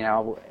and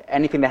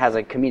anything that has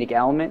a comedic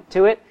element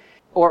to it,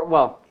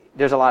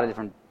 there's a lot of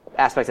different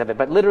aspects of it.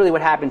 But literally,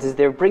 what happens is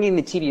they're bringing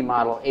the TV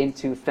model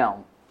into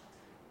film,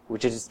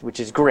 which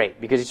is great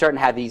because you're starting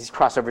to have these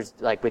crossovers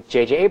like with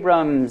J.J.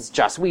 Abrams,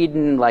 Joss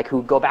Whedon,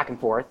 who go back and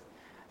forth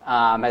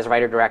as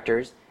writer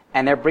directors,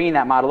 and they're bringing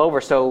that model over.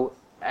 So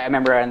I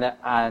remember in the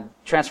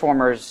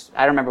Transformers,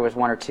 I don't remember if it was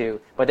 1 or 2,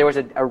 but there was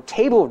a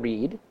table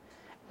read,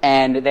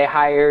 and they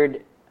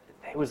hired,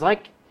 it was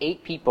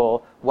 8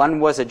 people. One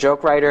was a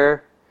joke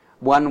writer,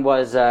 one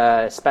was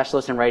a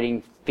specialist in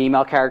writing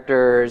female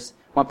characters,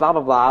 one blah,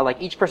 blah, blah.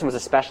 Each person was a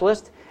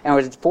specialist, and it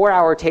was a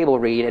 4-hour table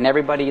read, and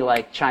everybody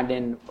chimed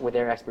in with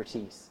their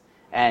expertise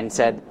and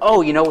said,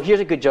 oh,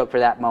 here's a good joke for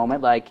that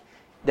moment,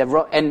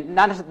 and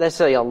not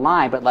necessarily a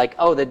line, but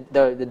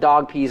the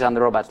dog pees on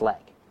the robot's leg.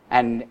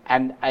 And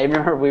I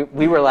remember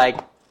we were I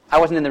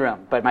wasn't in the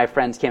room, but my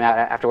friends came out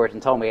afterwards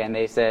and told me, and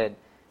they're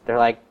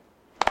like,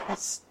 that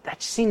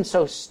just seems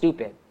so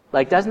stupid.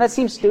 Doesn't that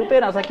seem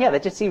stupid? I was like, yeah,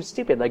 that just seems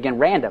stupid, and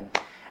random.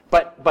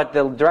 But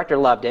the director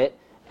loved it,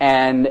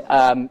 and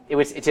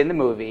it's in the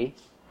movie.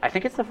 I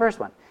think it's the first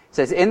one.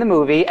 So it's in the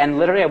movie, and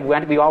literally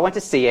we all went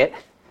to see it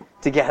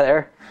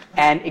together,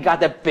 and it got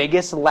the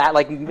biggest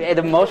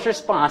the most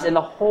response in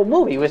the whole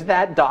movie was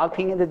that dog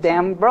peeing in the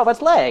damn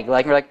robot's leg.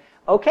 We're like,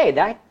 okay,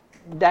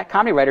 that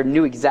comedy writer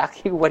knew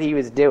exactly what he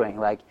was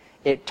doing.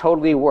 It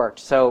totally worked.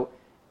 So,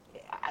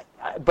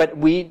 but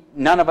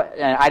none of us,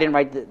 and I didn't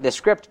write the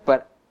script,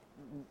 but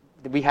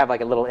we have a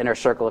little inner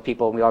circle of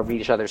people, and we all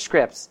read each other's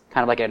scripts,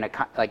 kind of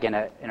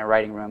in a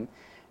writing room.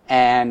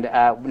 And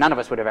none of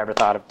us would have ever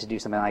thought of to do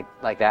something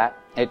like that.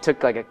 It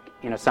took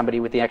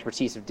somebody with the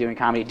expertise of doing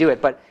comedy to do it,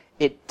 but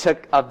it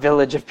took a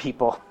village of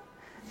people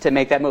to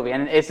make that movie,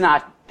 and it's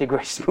not the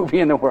greatest movie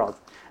in the world.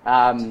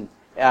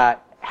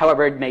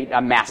 However, it made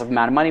a massive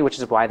amount of money, which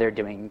is why they're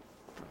doing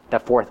the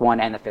 4th one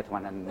and the 5th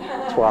one and the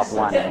 12th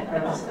one.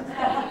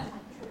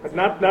 But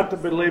not to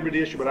belabor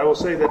the issue, but I will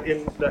say that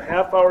in the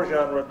half-hour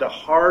genre, the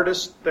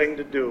hardest thing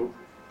to do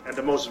and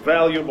the most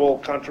valuable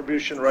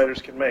contribution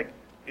writers can make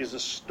is the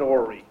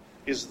story.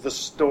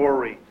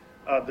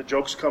 The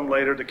jokes come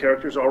later, the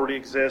characters already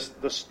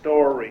exist, the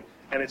story.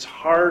 And it's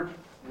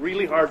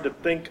really hard to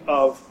think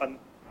of an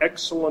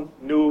excellent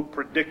new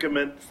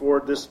predicament for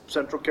this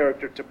central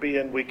character to be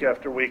in week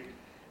after week.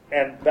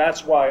 And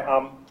that's why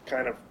I'm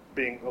kind of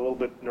being a little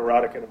bit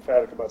neurotic and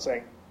emphatic about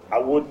saying I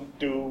wouldn't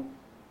do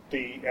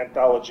the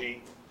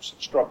anthology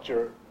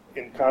structure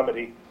in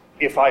comedy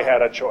if I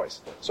had a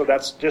choice. So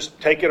that's just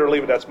take it or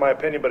leave it. That's my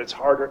opinion, but it's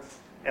harder.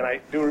 And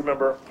I do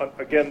remember,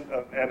 again,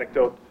 an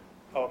anecdote.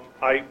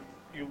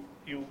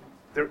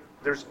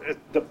 There's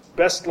the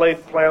best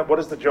laid plan. What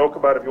is the joke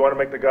about if you want to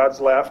make the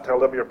gods laugh, tell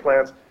them your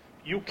plans?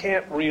 You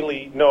can't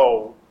really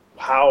know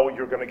how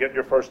you're going to get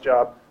your first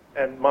job.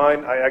 And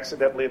mine, I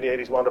accidentally in the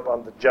 80s wound up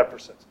on The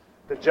Jeffersons.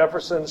 The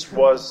Jeffersons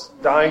was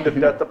dying to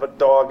death of a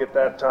dog at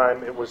that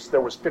time. There was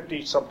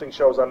 50-something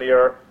shows on the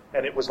air,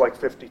 and it was like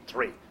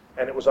 53.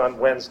 And it was on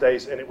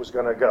Wednesdays, and it was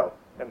going to go.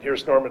 And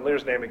here's Norman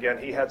Lear's name again.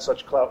 He had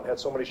such clout and had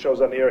so many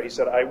shows on the air. He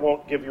said, I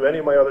won't give you any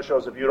of my other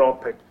shows if you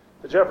don't pick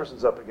The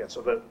Jeffersons up again.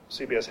 So the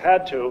CBS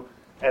had to,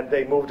 and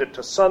they moved it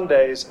to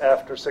Sundays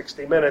after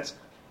 60 Minutes.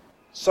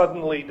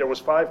 Suddenly, there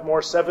was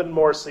 7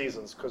 more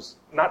seasons,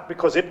 not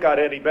because it got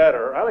any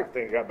better. I like to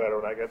think it got better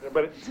when I got there,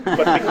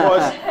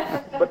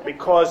 but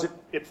because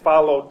it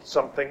followed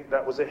something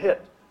that was a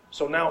hit.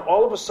 So now,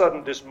 all of a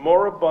sudden, this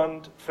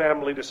moribund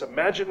family, this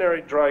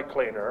imaginary dry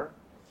cleaner,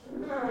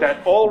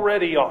 that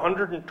already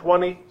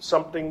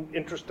 120-something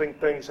interesting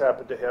things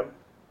happened to him,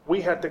 we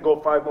had to go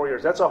 5 more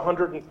years. That's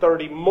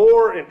 130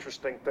 more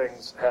interesting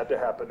things had to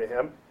happen to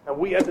him, and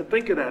we had to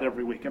think of that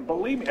every week. And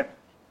believe me,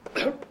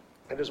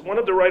 and there's one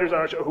of the writers on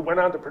our show who went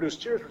on to produce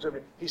Cheers,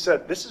 he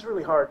said, this is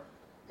really hard.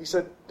 He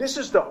said, this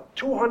is the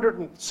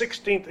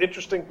 216th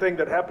interesting thing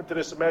that happened to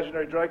this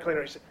imaginary dry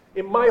cleaner. He said,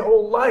 in my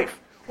whole life,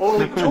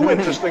 only 2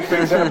 interesting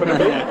things happened to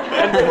me,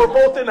 and they were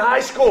both in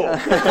high school.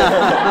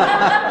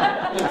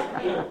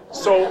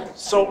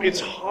 So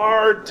it's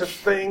hard to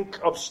think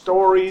of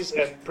stories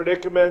and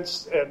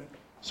predicaments, and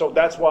so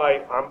that's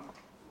why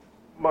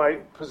my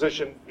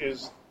position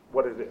is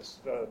what it is.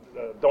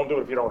 Don't do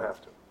it if you don't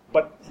have to.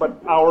 But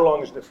hour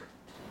long is different.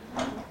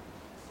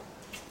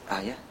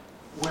 Yeah.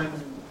 When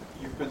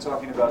you've been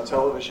talking about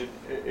television,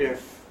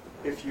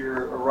 if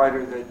you're a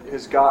writer that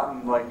has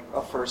gotten like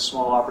a first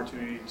small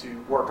opportunity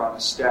to work on a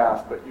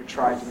staff, but you're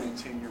trying to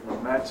maintain your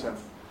momentum,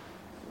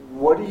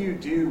 what do you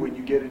do when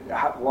you get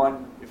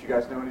one? If you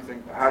guys know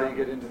anything, how do you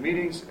get into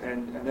meetings?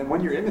 And then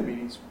when you're in the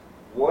meetings,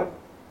 what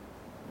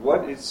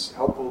is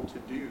helpful to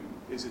do?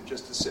 Is it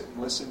just to sit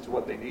and listen to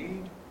what they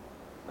need?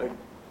 Like,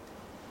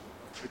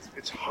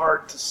 it's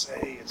hard to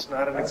say. It's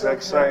not an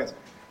exact science.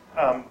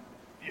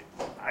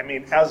 I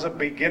mean, as a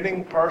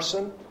beginning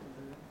person,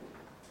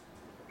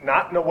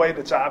 not in a way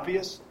that's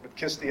obvious, but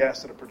kiss the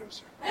ass of the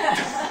producer.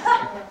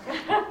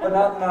 But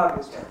not in an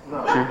obvious way.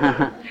 No.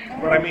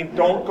 But I mean,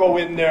 don't go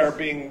in there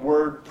being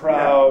word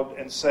proud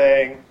and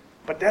saying,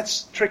 but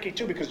that's tricky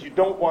too, because you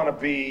don't want to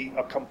be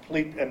a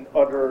complete and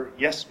utter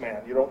yes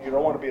man. You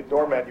don't want to be a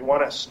doormat. You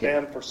want to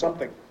stand for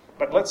something.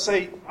 But let's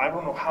say, I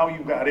don't know how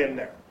you got in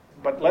there,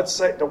 but let's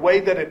say the way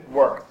that it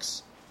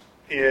works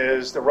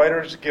is the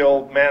Writers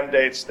Guild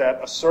mandates that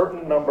a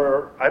certain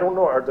number, I don't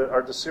know,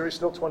 are the series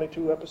still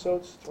 22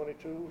 episodes?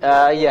 22?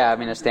 Yeah, I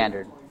mean, a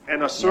standard.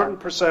 And a certain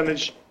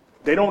percentage,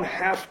 they don't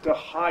have to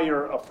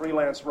hire a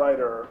freelance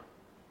writer.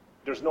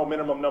 There's no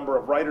minimum number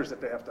of writers that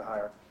they have to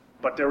hire.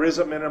 But there is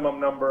a minimum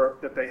number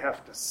that they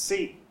have to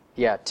see.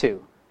 Yeah,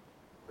 2.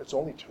 It's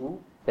only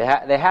 2? They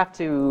have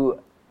to,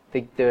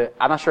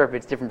 I'm not sure if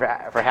it's different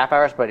for half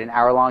hours, but an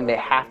hour long, they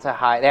have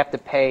to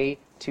pay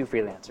 2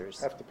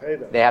 freelancers. Have to pay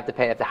them. They have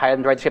to hire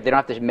them to write the script. They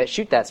don't have to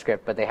shoot that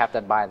script, but they have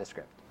to buy the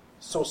script.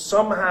 So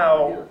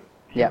somehow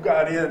you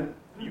got in,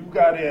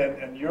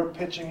 and you're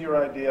pitching your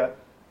idea.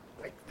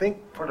 I think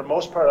for the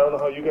most part, I don't know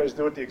how you guys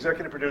do it, the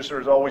executive producer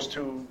is always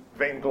too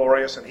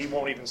vainglorious, and he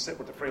won't even sit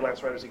with the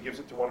freelance writers. He gives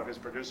it to one of his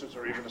producers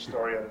or even a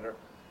story editor,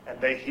 and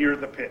they hear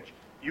the pitch.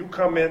 You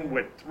come in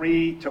with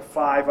 3 to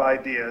 5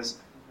 ideas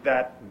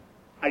that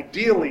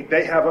ideally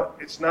they have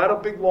it's not a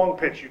big long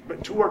pitch,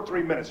 but 2 or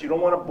 3 minutes. You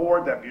don't want to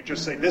bore them. You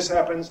just say this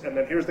happens, and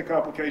then here's the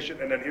complication,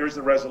 and then here's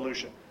the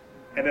resolution.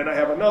 And then I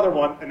have another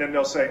one, and then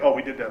they'll say, oh,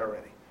 we did that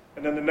already.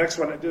 And then the next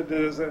one,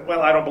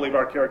 well, I don't believe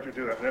our character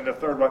do that. And then the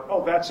third one,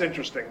 oh, that's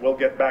interesting. We'll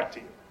get back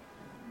to you.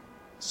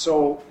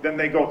 So then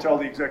they go tell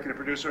the executive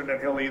producer, and then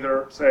he'll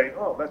either say,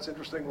 oh, that's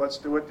interesting, let's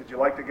do it. Did you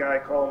like the guy?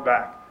 Call him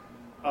back.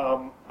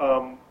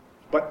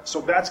 But so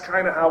that's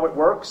kind of how it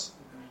works.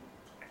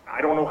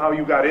 I don't know how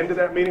you got into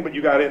that meeting, but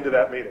you got into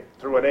that meeting.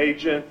 Through an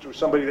agent, through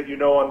somebody that you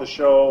know on the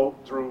show,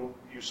 through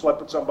you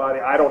slept with somebody,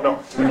 I don't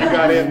know. But you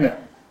got in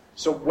there.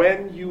 So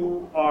when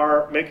you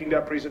are making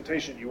that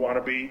presentation, you want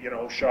to be,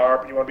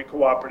 sharp, and you want to be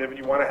cooperative, and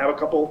you want to have a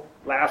couple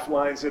laugh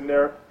lines in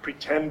there.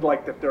 Pretend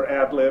like that they're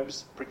ad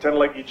libs. Pretend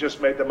like you just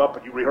made them up,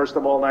 and you rehearsed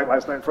them all night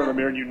last night in front of the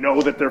mirror, and you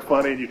know that they're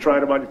funny, and you tried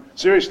them on.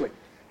 Seriously.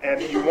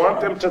 And you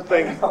want them to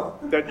think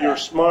that you're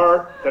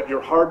smart, that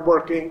you're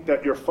hardworking,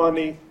 that you're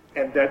funny,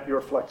 and that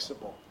you're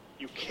flexible.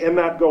 You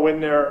cannot go in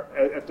there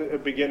at the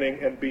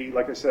beginning and be,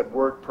 like I said,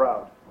 word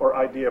proud or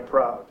idea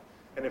proud.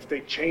 And if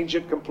they change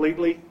it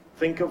completely,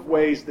 think of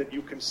ways that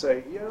you can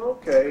say, yeah,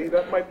 okay,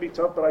 that might be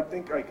tough, but I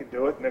think I can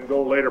do it. And then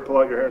go later, pull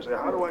out your hair and say,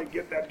 how do I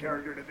get that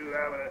character to do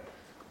that?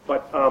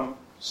 But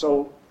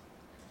so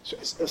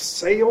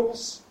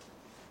sales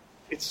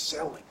It's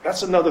selling.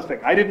 That's another thing.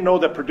 I didn't know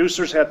that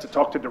producers had to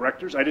talk to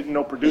directors. I didn't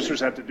know producers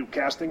had to do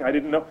casting.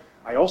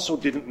 I also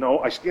didn't know,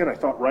 I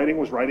thought writing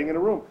was writing in a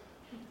room.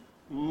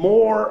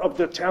 More of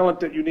the talent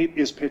that you need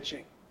is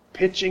pitching.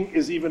 Pitching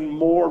is even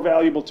more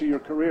valuable to your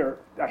career.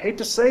 I hate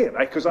to say it,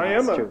 because I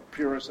am a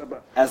purist.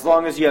 As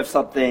long as you have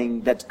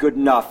something that's good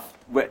enough.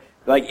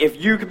 Like,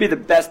 if you could be the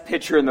best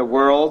pitcher in the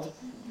world,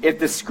 if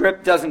the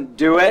script doesn't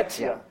do it,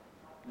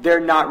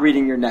 they're not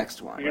reading your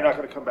next one. You're not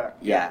going to come back.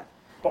 Yeah.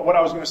 But what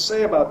I was going to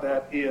say about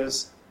that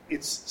is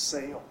it's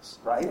sales,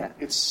 right? Yeah.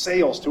 It's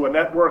sales to a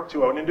network,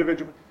 to an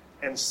individual.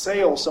 And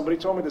sales, somebody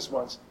told me this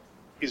once,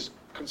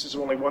 consists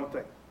of only one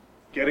thing: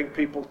 getting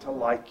people to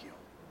like you.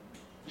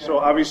 So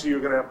obviously you're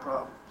going to have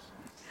problems.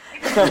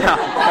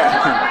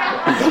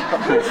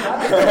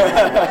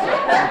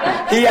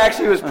 He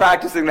actually was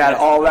practicing that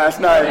all last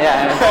night.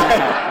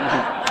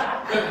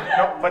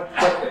 No, but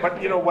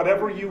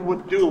whatever you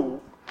would do,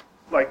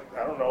 like,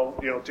 I don't know,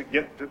 to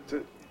get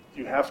to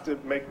you have to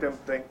make them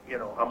think,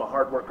 I'm a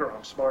hard worker,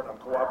 I'm smart, I'm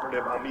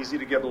cooperative, I'm easy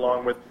to get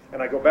along with.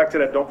 And I go back to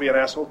that don't be an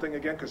asshole thing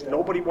again, because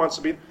nobody wants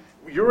to be.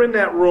 You're in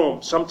that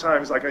room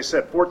sometimes, like I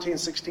said, 14,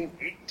 16,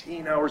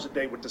 18 hours a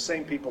day with the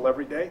same people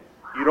every day.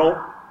 You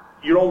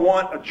don't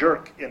want a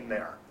jerk in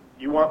there.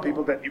 You want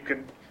people that you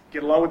can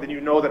get along with, and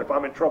that if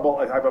I'm in trouble,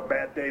 I have a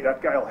bad day,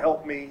 that guy will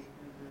help me.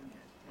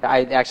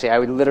 I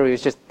literally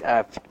was just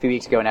a few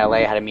weeks ago in LA.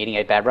 I had a meeting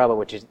at Bad Robot,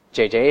 which is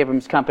J.J.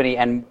 Abrams' company,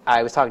 and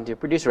I was talking to a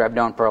producer I've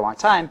known for a long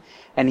time,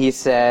 and he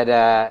said,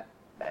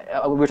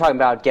 we were talking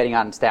about getting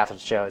on staff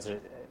of shows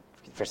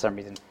for some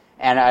reason,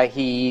 and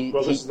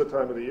this is the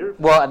time of the year?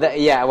 Well,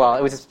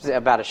 it was just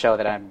about a show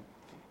that I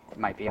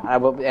might be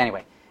on.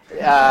 Anyway. But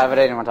I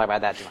didn't want to talk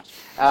about that too much.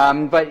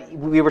 But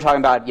we were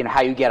talking about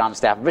how you get on the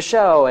staff of a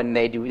show, and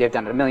they've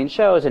done a million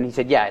shows, and he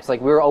said, it's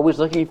like we're always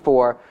looking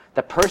for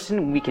the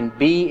person we can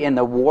be in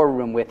the war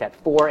room with at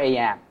 4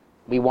 a.m.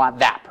 We want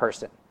that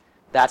person.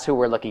 That's who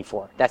we're looking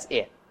for. That's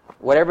it.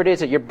 Whatever it is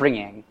that you're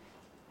bringing,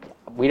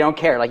 we don't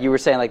care. Like you were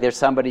saying, like there's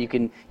somebody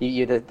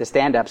the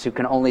stand-ups who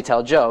can only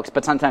tell jokes,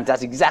 but sometimes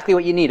that's exactly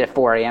what you need at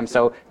 4 a.m.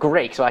 So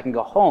great, so I can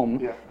go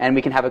home and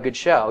we can have a good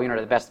show.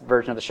 The best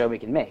version of the show we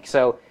can make.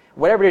 So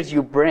whatever it is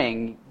you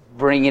bring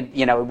it,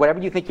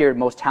 whatever you think you're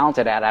most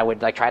talented at, I would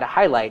try to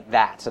highlight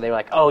that. So they were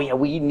like, oh yeah,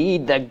 we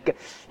need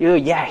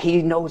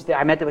he knows that.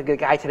 I met the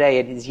guy today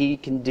and he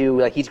can do,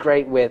 he's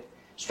great with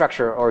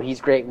structure, or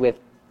he's great with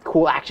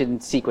cool action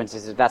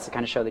sequences, if that's the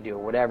kind of show they do,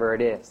 or whatever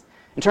it is.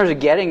 In terms of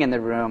getting in the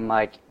room,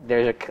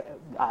 there's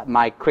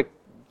my quick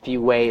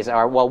few ways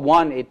are, well,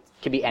 one, it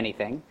could be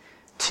anything.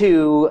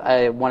 Two,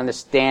 one of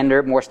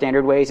the more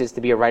standard ways is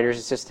to be a writer's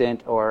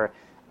assistant, or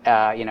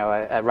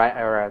a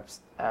writer,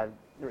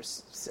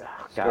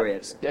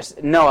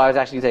 no, I was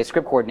actually going to say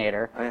script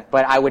coordinator,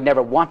 but I would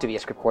never want to be a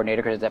script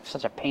coordinator because it's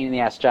such a pain in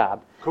the ass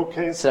job.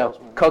 Cocaine sales.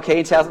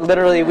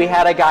 Literally, we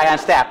had a guy on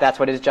staff. That's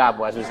what his job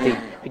was to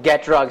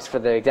get drugs for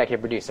the executive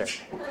producer.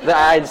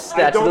 That's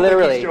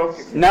literally.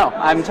 No,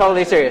 I'm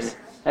totally serious.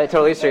 And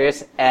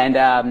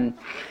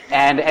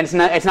it's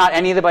not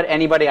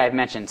anybody I've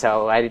mentioned.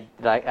 So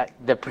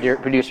the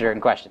producer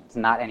in question. It's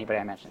not anybody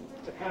I mentioned.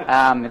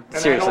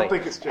 Seriously. I don't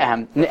think it's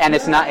and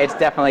it's not. It's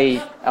definitely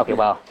okay.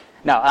 Well,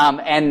 no.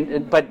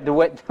 But the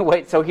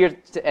way. So here's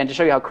and to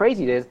show you how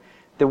crazy it is.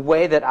 The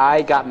way that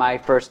I got my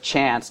first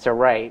chance to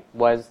write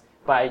was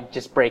by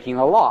just breaking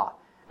the law,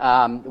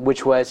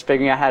 which was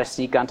figuring out how to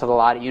sneak onto the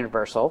lot at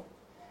Universal,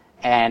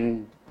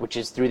 and which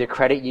is through the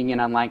credit union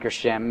on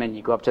Lancashire, and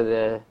you go up to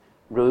the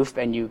roof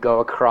and you go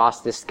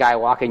across this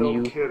skywalk and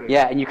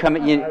and you come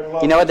you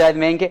know what that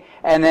main gate,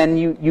 and then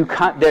you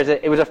come,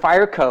 it was a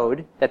fire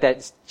code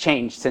that's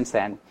changed since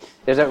then.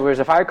 There was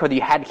a fire code that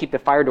you had to keep the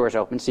fire doors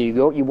open, so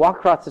you walk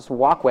across this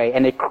walkway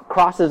and it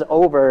crosses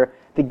over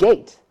the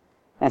gate.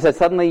 And so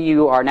suddenly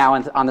you are now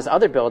on this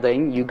other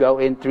building. You go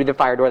in through the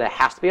fire door that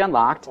has to be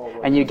unlocked,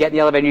 and you get in the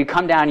elevator. And you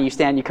come down and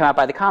you come out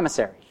by the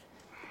commissary,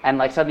 and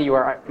suddenly you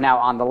are now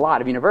on the lot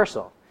of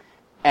Universal.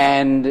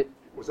 And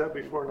was that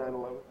before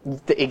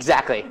 9/11?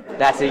 Exactly.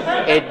 That's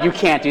it. You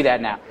can't do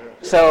that now.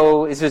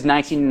 So this was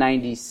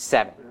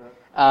 1997.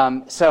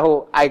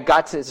 So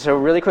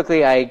really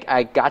quickly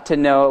I got to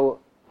know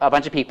a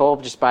bunch of people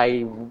just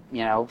by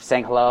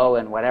saying hello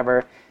and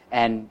whatever,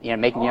 and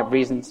making up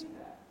reasons.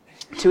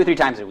 2 or 3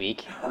 times a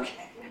week.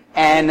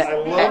 And I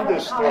love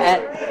this story.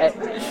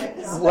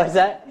 What's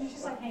that? Did you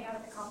just hang out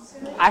at the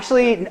commissary?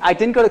 Actually, I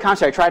didn't go to the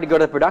commissary. I tried to go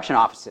to the production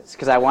offices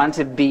because I wanted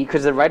to be,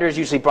 because the writers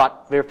usually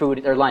brought their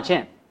food or lunch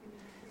in.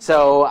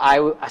 So I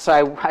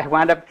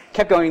wound up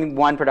kept going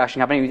one production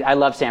company. I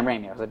love Sam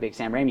Raimi. I was a big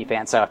Sam Raimi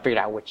fan, so I figured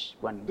out which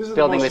one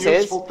building this is.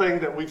 This is the most useful thing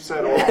that we've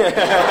said all.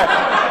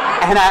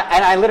 And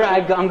I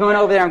literally I'm going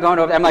over there.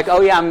 I'm like,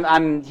 oh yeah,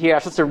 I'm here.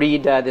 I'm supposed to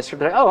read this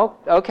script. They're like, oh,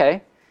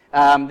 okay.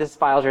 These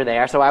files are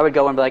there. So I would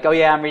go and be like, oh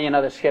yeah, I'm reading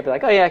another script. They're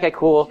like, oh yeah, okay,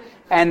 cool.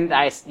 And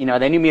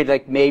they knew me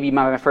maybe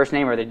my first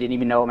name, or they didn't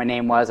even know what my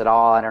name was at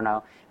all. I don't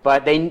know.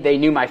 But they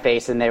knew my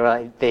face, and they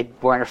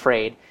weren't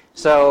afraid.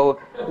 So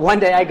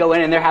one day I go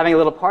in and they're having a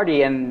little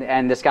party,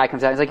 and this guy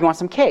comes out. He's like, you want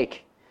some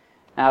cake?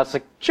 And I was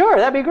like, sure,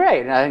 that'd be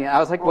great. And I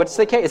was like, what's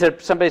the case? Is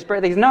it somebody's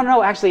birthday? He said,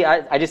 no, actually,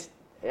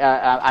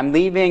 I'm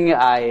leaving.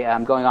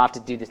 I'm going off to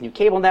do this new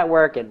cable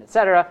network, and et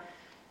cetera.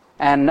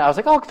 And I was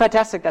like, oh,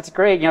 fantastic, that's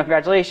great.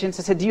 Congratulations.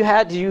 I said,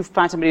 did you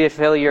find somebody to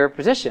fill your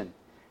position?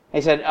 He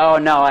said, oh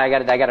no,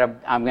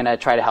 I'm gonna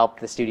try to help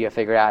the studio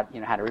figure out,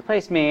 how to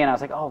replace me. And I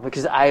was like, oh,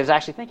 because I was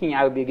actually thinking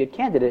I would be a good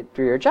candidate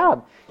for your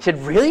job. He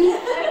said, really?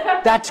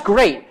 That's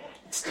great.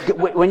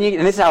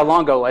 And this is how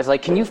long ago it was.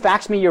 Like, can you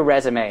fax me your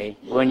resume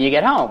when you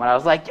get home? And I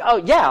was like, oh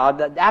yeah,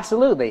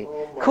 absolutely,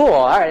 cool.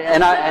 All right.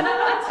 And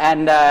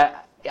I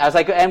was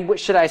like, and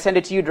should I send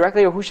it to you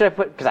directly, or who should I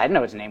put? Because I didn't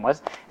know what his name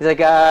was. He's like,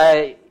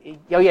 oh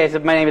yeah. He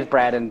said, my name is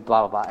Brad, and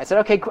blah blah blah. I said,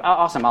 okay,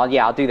 awesome.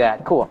 I'll do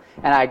that. Cool.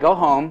 And I go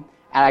home.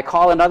 And I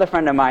call another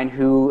friend of mine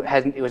who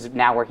was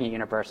now working at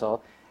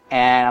Universal,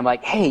 and I'm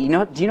like, hey,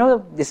 do you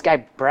know this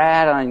guy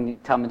Brad?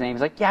 And tell him his name.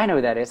 He's like, yeah, I know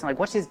who that is. I'm like,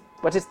 what's his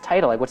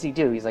title? Like, what's he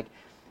do? He's like,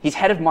 he's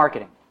head of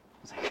marketing.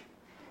 I was like,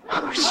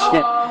 oh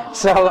shit.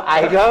 So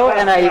I go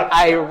and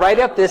I write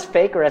up this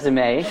fake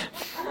resume,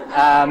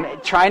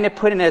 trying to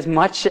put in as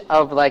much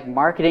of like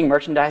marketing,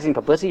 merchandising,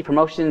 publicity,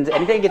 promotions,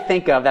 anything you could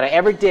think of that I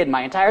ever did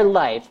my entire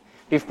life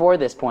before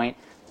this point.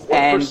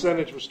 What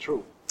percentage was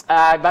true?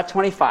 About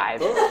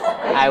 25,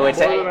 I would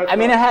say. I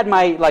mean, I had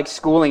my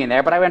schooling in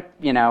there, but I went,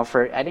 I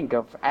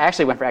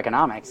actually went for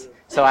economics.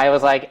 So I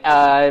was like,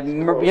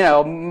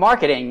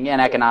 marketing and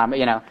economics,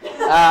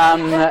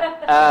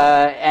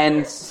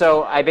 and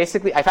so I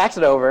faxed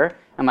it over.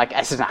 I'm like,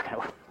 this is not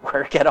going to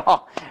work at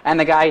all. And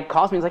the guy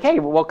calls me. He's like, hey,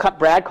 well,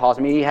 Brad calls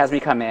me. He has me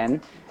come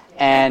in,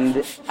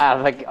 and I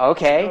was like,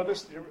 okay.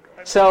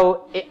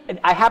 So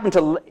I happened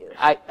to.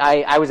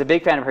 I was a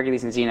big fan of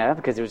Hercules and Xena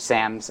because it was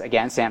Sam's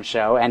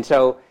show,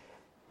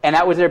 and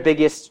that was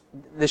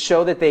the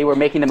show that they were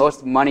making the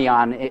most money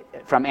on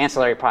from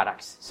ancillary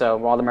products,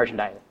 so all the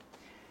merchandise.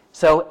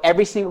 So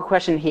every single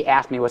question he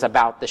asked me was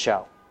about the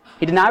show.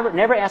 He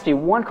never asked me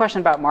one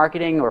question about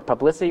marketing or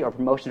publicity or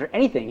promotion or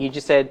anything. He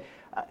just said,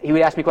 he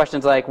would ask me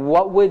questions like,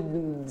 what would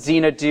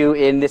Xena do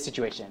in this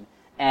situation?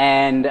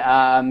 And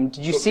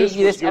did you see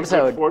this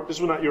episode? This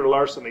was not your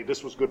larceny.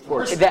 This was good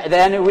fortune.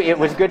 Then it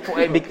was good.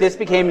 This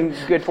became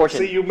good fortune.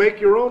 See, you make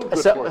your own good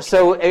fortune.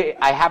 So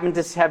I happened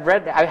to have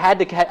read.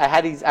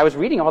 I was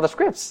reading all the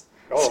scripts.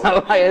 Oh.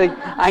 So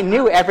I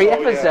knew every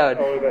episode.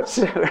 Yeah.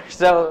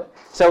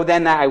 So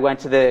then I went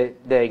to the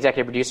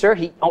executive producer.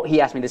 He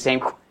asked me the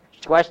same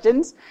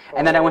questions,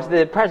 and then I went to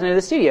the president of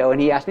the studio, and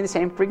he asked me the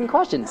same freaking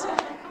questions.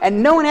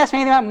 And no one asked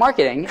me anything about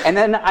marketing. And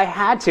then I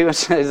had to.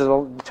 This is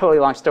a totally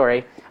long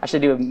story. I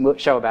should do a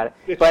show about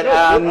it. But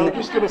I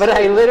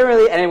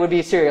literally, and it would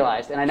be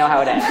serialized, and I know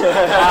how it ends.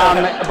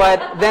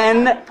 But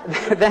then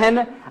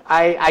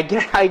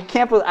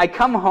I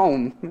come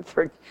home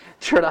for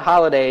the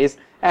holidays,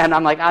 and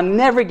I'm like, I'm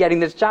never getting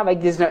this job.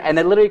 And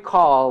they literally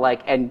call,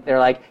 and they're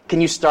like,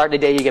 can you start the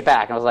day you get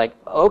back? And I was like,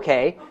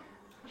 okay.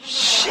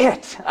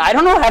 Shit, I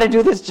don't know how to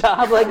do this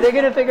job. They're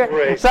going to figure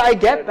it. So I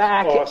get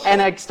back,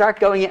 and I start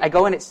going in. I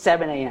go in at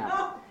 7 a.m.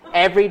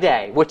 every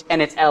day, and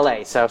it's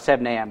LA, so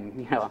 7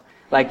 a.m.,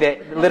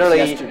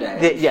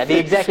 the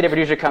executive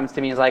producer comes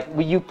to me and is like,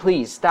 will you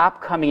please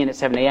stop coming in at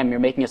 7 a.m. You're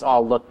making us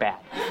all look bad.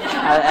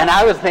 And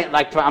I was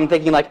I'm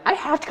thinking, I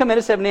have to come in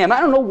at 7 a.m. I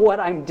don't know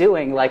what I'm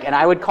doing. And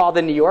I would call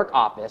the New York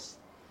office,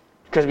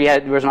 because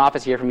there was an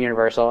office here from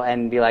Universal,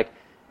 and be like,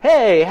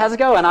 hey, how's it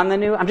going?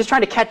 I'm just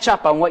trying to catch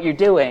up on what you're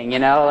doing,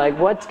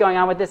 what's going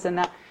on with this and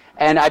that.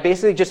 And I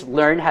basically just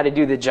learned how to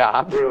do the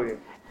job. Brilliant.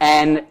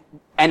 And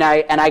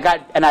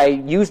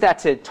I used that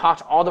to talk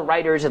to all the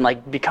writers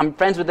and become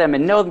friends with them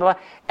and know them,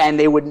 and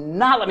they would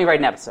not let me write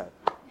an episode.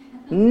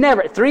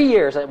 Never. 3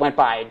 years that went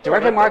by.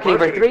 Director marketing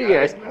for 3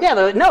 years. Yeah,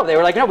 they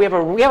were like, no, we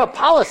have a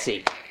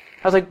policy.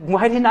 I was like,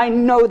 why didn't I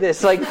know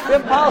this? We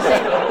have policy.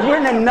 You're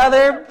in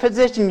another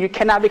position. You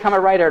cannot become a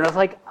writer. And I was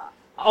like,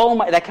 oh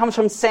my, that comes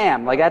from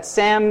Sam. That's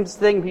Sam's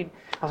thing.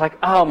 I was like,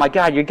 oh my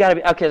God, you gotta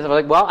be, okay. So I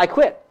was like, well, I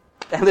quit.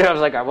 And then I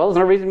was like, well, there's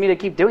no reason for me to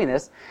keep doing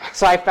this.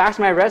 So I faxed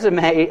my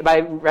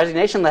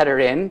resignation letter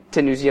in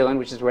to New Zealand,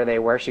 which is where they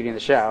were shooting the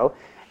show.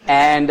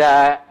 And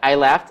I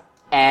left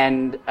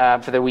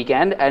for the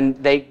weekend,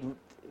 and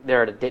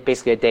they're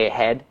basically a day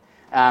ahead.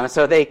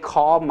 So they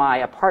call my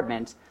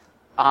apartment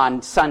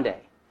on Sunday.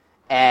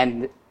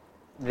 And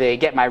they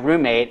get my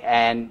roommate,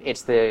 and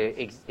it's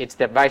the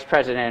vice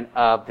president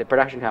of the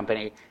production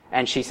company,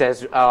 and she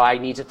says, "Oh, I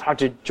need to talk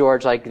to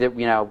George. The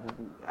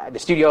president of the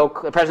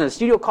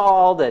studio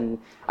called, and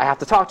I have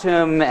to talk to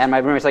him." And my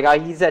roommate's like, "Oh,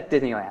 he's at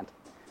Disneyland,"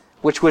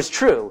 which was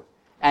true.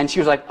 And she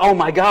was like, "Oh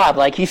my God,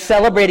 he's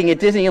celebrating at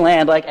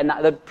Disneyland." And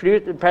the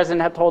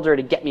president had told her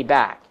to get me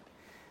back,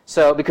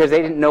 so because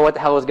they didn't know what the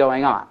hell was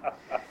going on.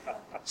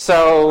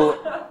 So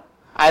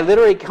I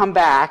literally come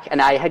back,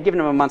 and I had given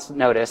him a month's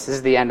notice. This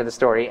is the end of the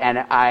story.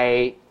 And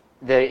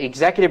the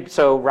executive,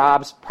 so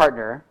Rob's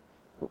partner,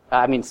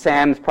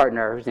 Sam's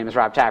partner, whose name is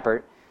Rob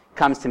Tappert,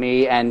 comes to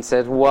me and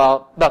says,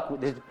 well,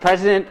 look, the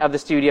president of the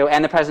studio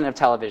and the president of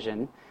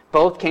television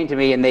both came to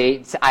me, and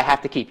I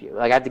have to keep you.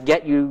 I have to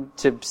get you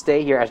to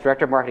stay here as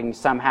director of marketing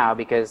somehow,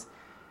 because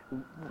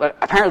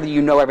apparently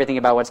you know everything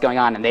about what's going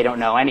on, and they don't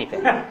know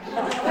anything.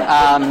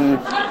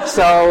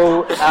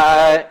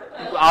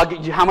 I'll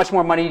give you, how much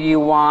more money do you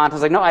want? I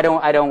was like, no, I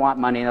don't want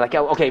money. And they're like,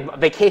 oh, okay,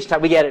 vacation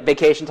time, we get it,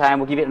 vacation time,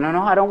 we'll give you,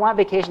 no, I don't want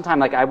vacation time,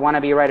 like, I want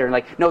to be a writer. And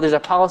like, no, there's a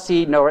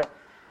policy, no,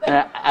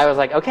 and I was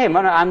like, okay,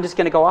 I'm just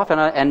going to go off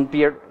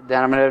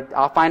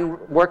I'll find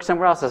work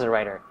somewhere else as a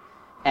writer.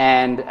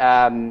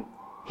 And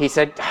he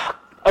said,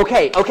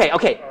 okay,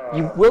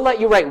 we'll let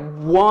you write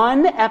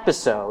one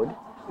episode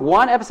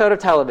of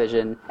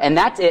television, and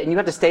that's it, and you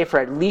have to stay for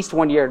at least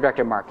 1 year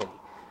director of marketing.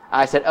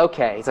 I said,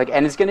 okay. He's like,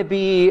 and it's going to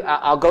be,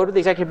 I'll go to the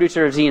executive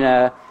producer of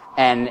Xena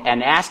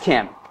and ask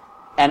him.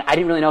 And I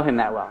didn't really know him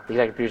that well, the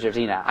executive producer of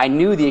Xena. I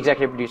knew the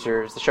executive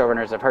producers, the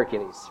showrunners of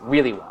Hercules,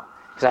 really well,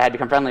 because I had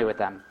become friendly with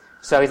them.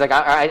 So he's like,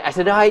 all right. I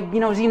said,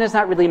 Xena's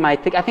not really my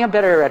thing. I think I'm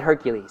better at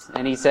Hercules.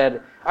 And he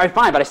said, all right,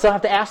 fine, but I still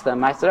have to ask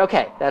them. I said,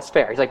 okay, that's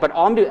fair. He's like, but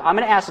I'm going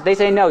to ask. If they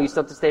say no, you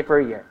still have to stay for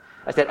a year.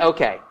 I said,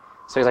 okay.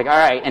 So he's like, all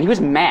right. And he was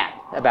mad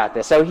about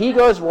this. So he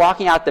goes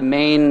walking out the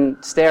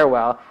main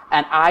stairwell,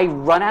 and I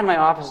run out of my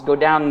office, go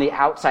down the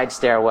outside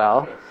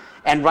stairwell,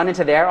 and run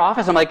into their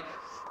office. I'm like,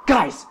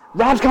 guys,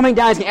 Rob's coming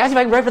down. He's going to ask me if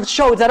I can write for the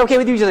show. Is that okay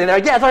with you? They're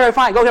like, yeah, it's all right,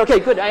 fine. Go, okay,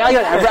 good.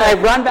 I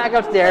run back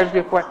upstairs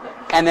before,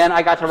 and then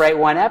I got to write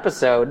one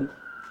episode.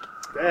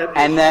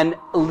 And then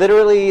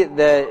literally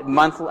a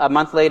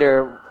month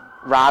later,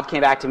 Rob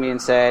came back to me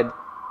and said,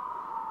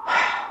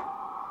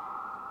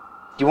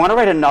 do you want to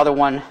write another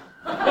one?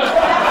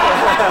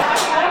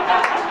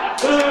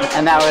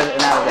 And that was it.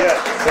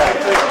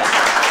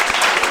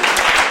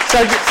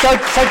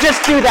 So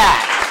just do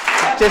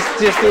that.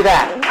 Just do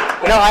that.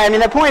 No, I mean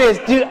the point is,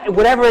 do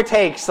whatever it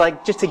takes,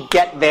 like just to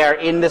get there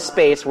in the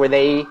space where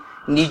they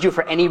need you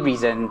for any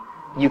reason.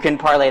 You can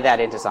parlay that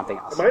into something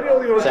else. Am I the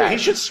only one? He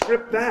should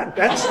script that.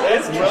 That's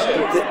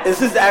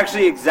This is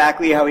actually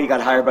exactly how he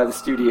got hired by the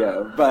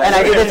studio. But and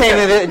I did the same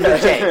with the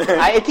Jake.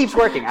 It keeps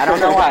working. I don't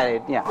know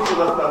why. Yeah. You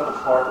left out the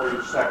part where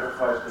you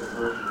sacrificed the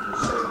virgin to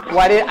save. Well,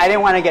 I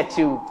didn't want to get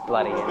too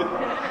bloody.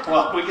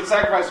 Well, we can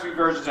sacrifice a few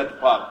virgins at the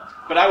pub.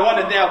 But I want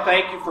to now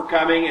thank you for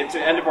coming. It's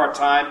the end of our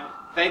time.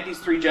 Thank these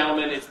three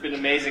gentlemen. It's been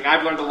amazing.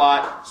 I've learned a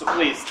lot. So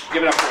please,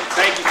 give it up for them.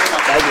 Thank you so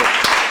much. Thank you.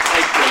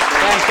 Thank you.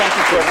 Thank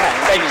you for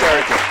that. Thank you,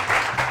 Eric.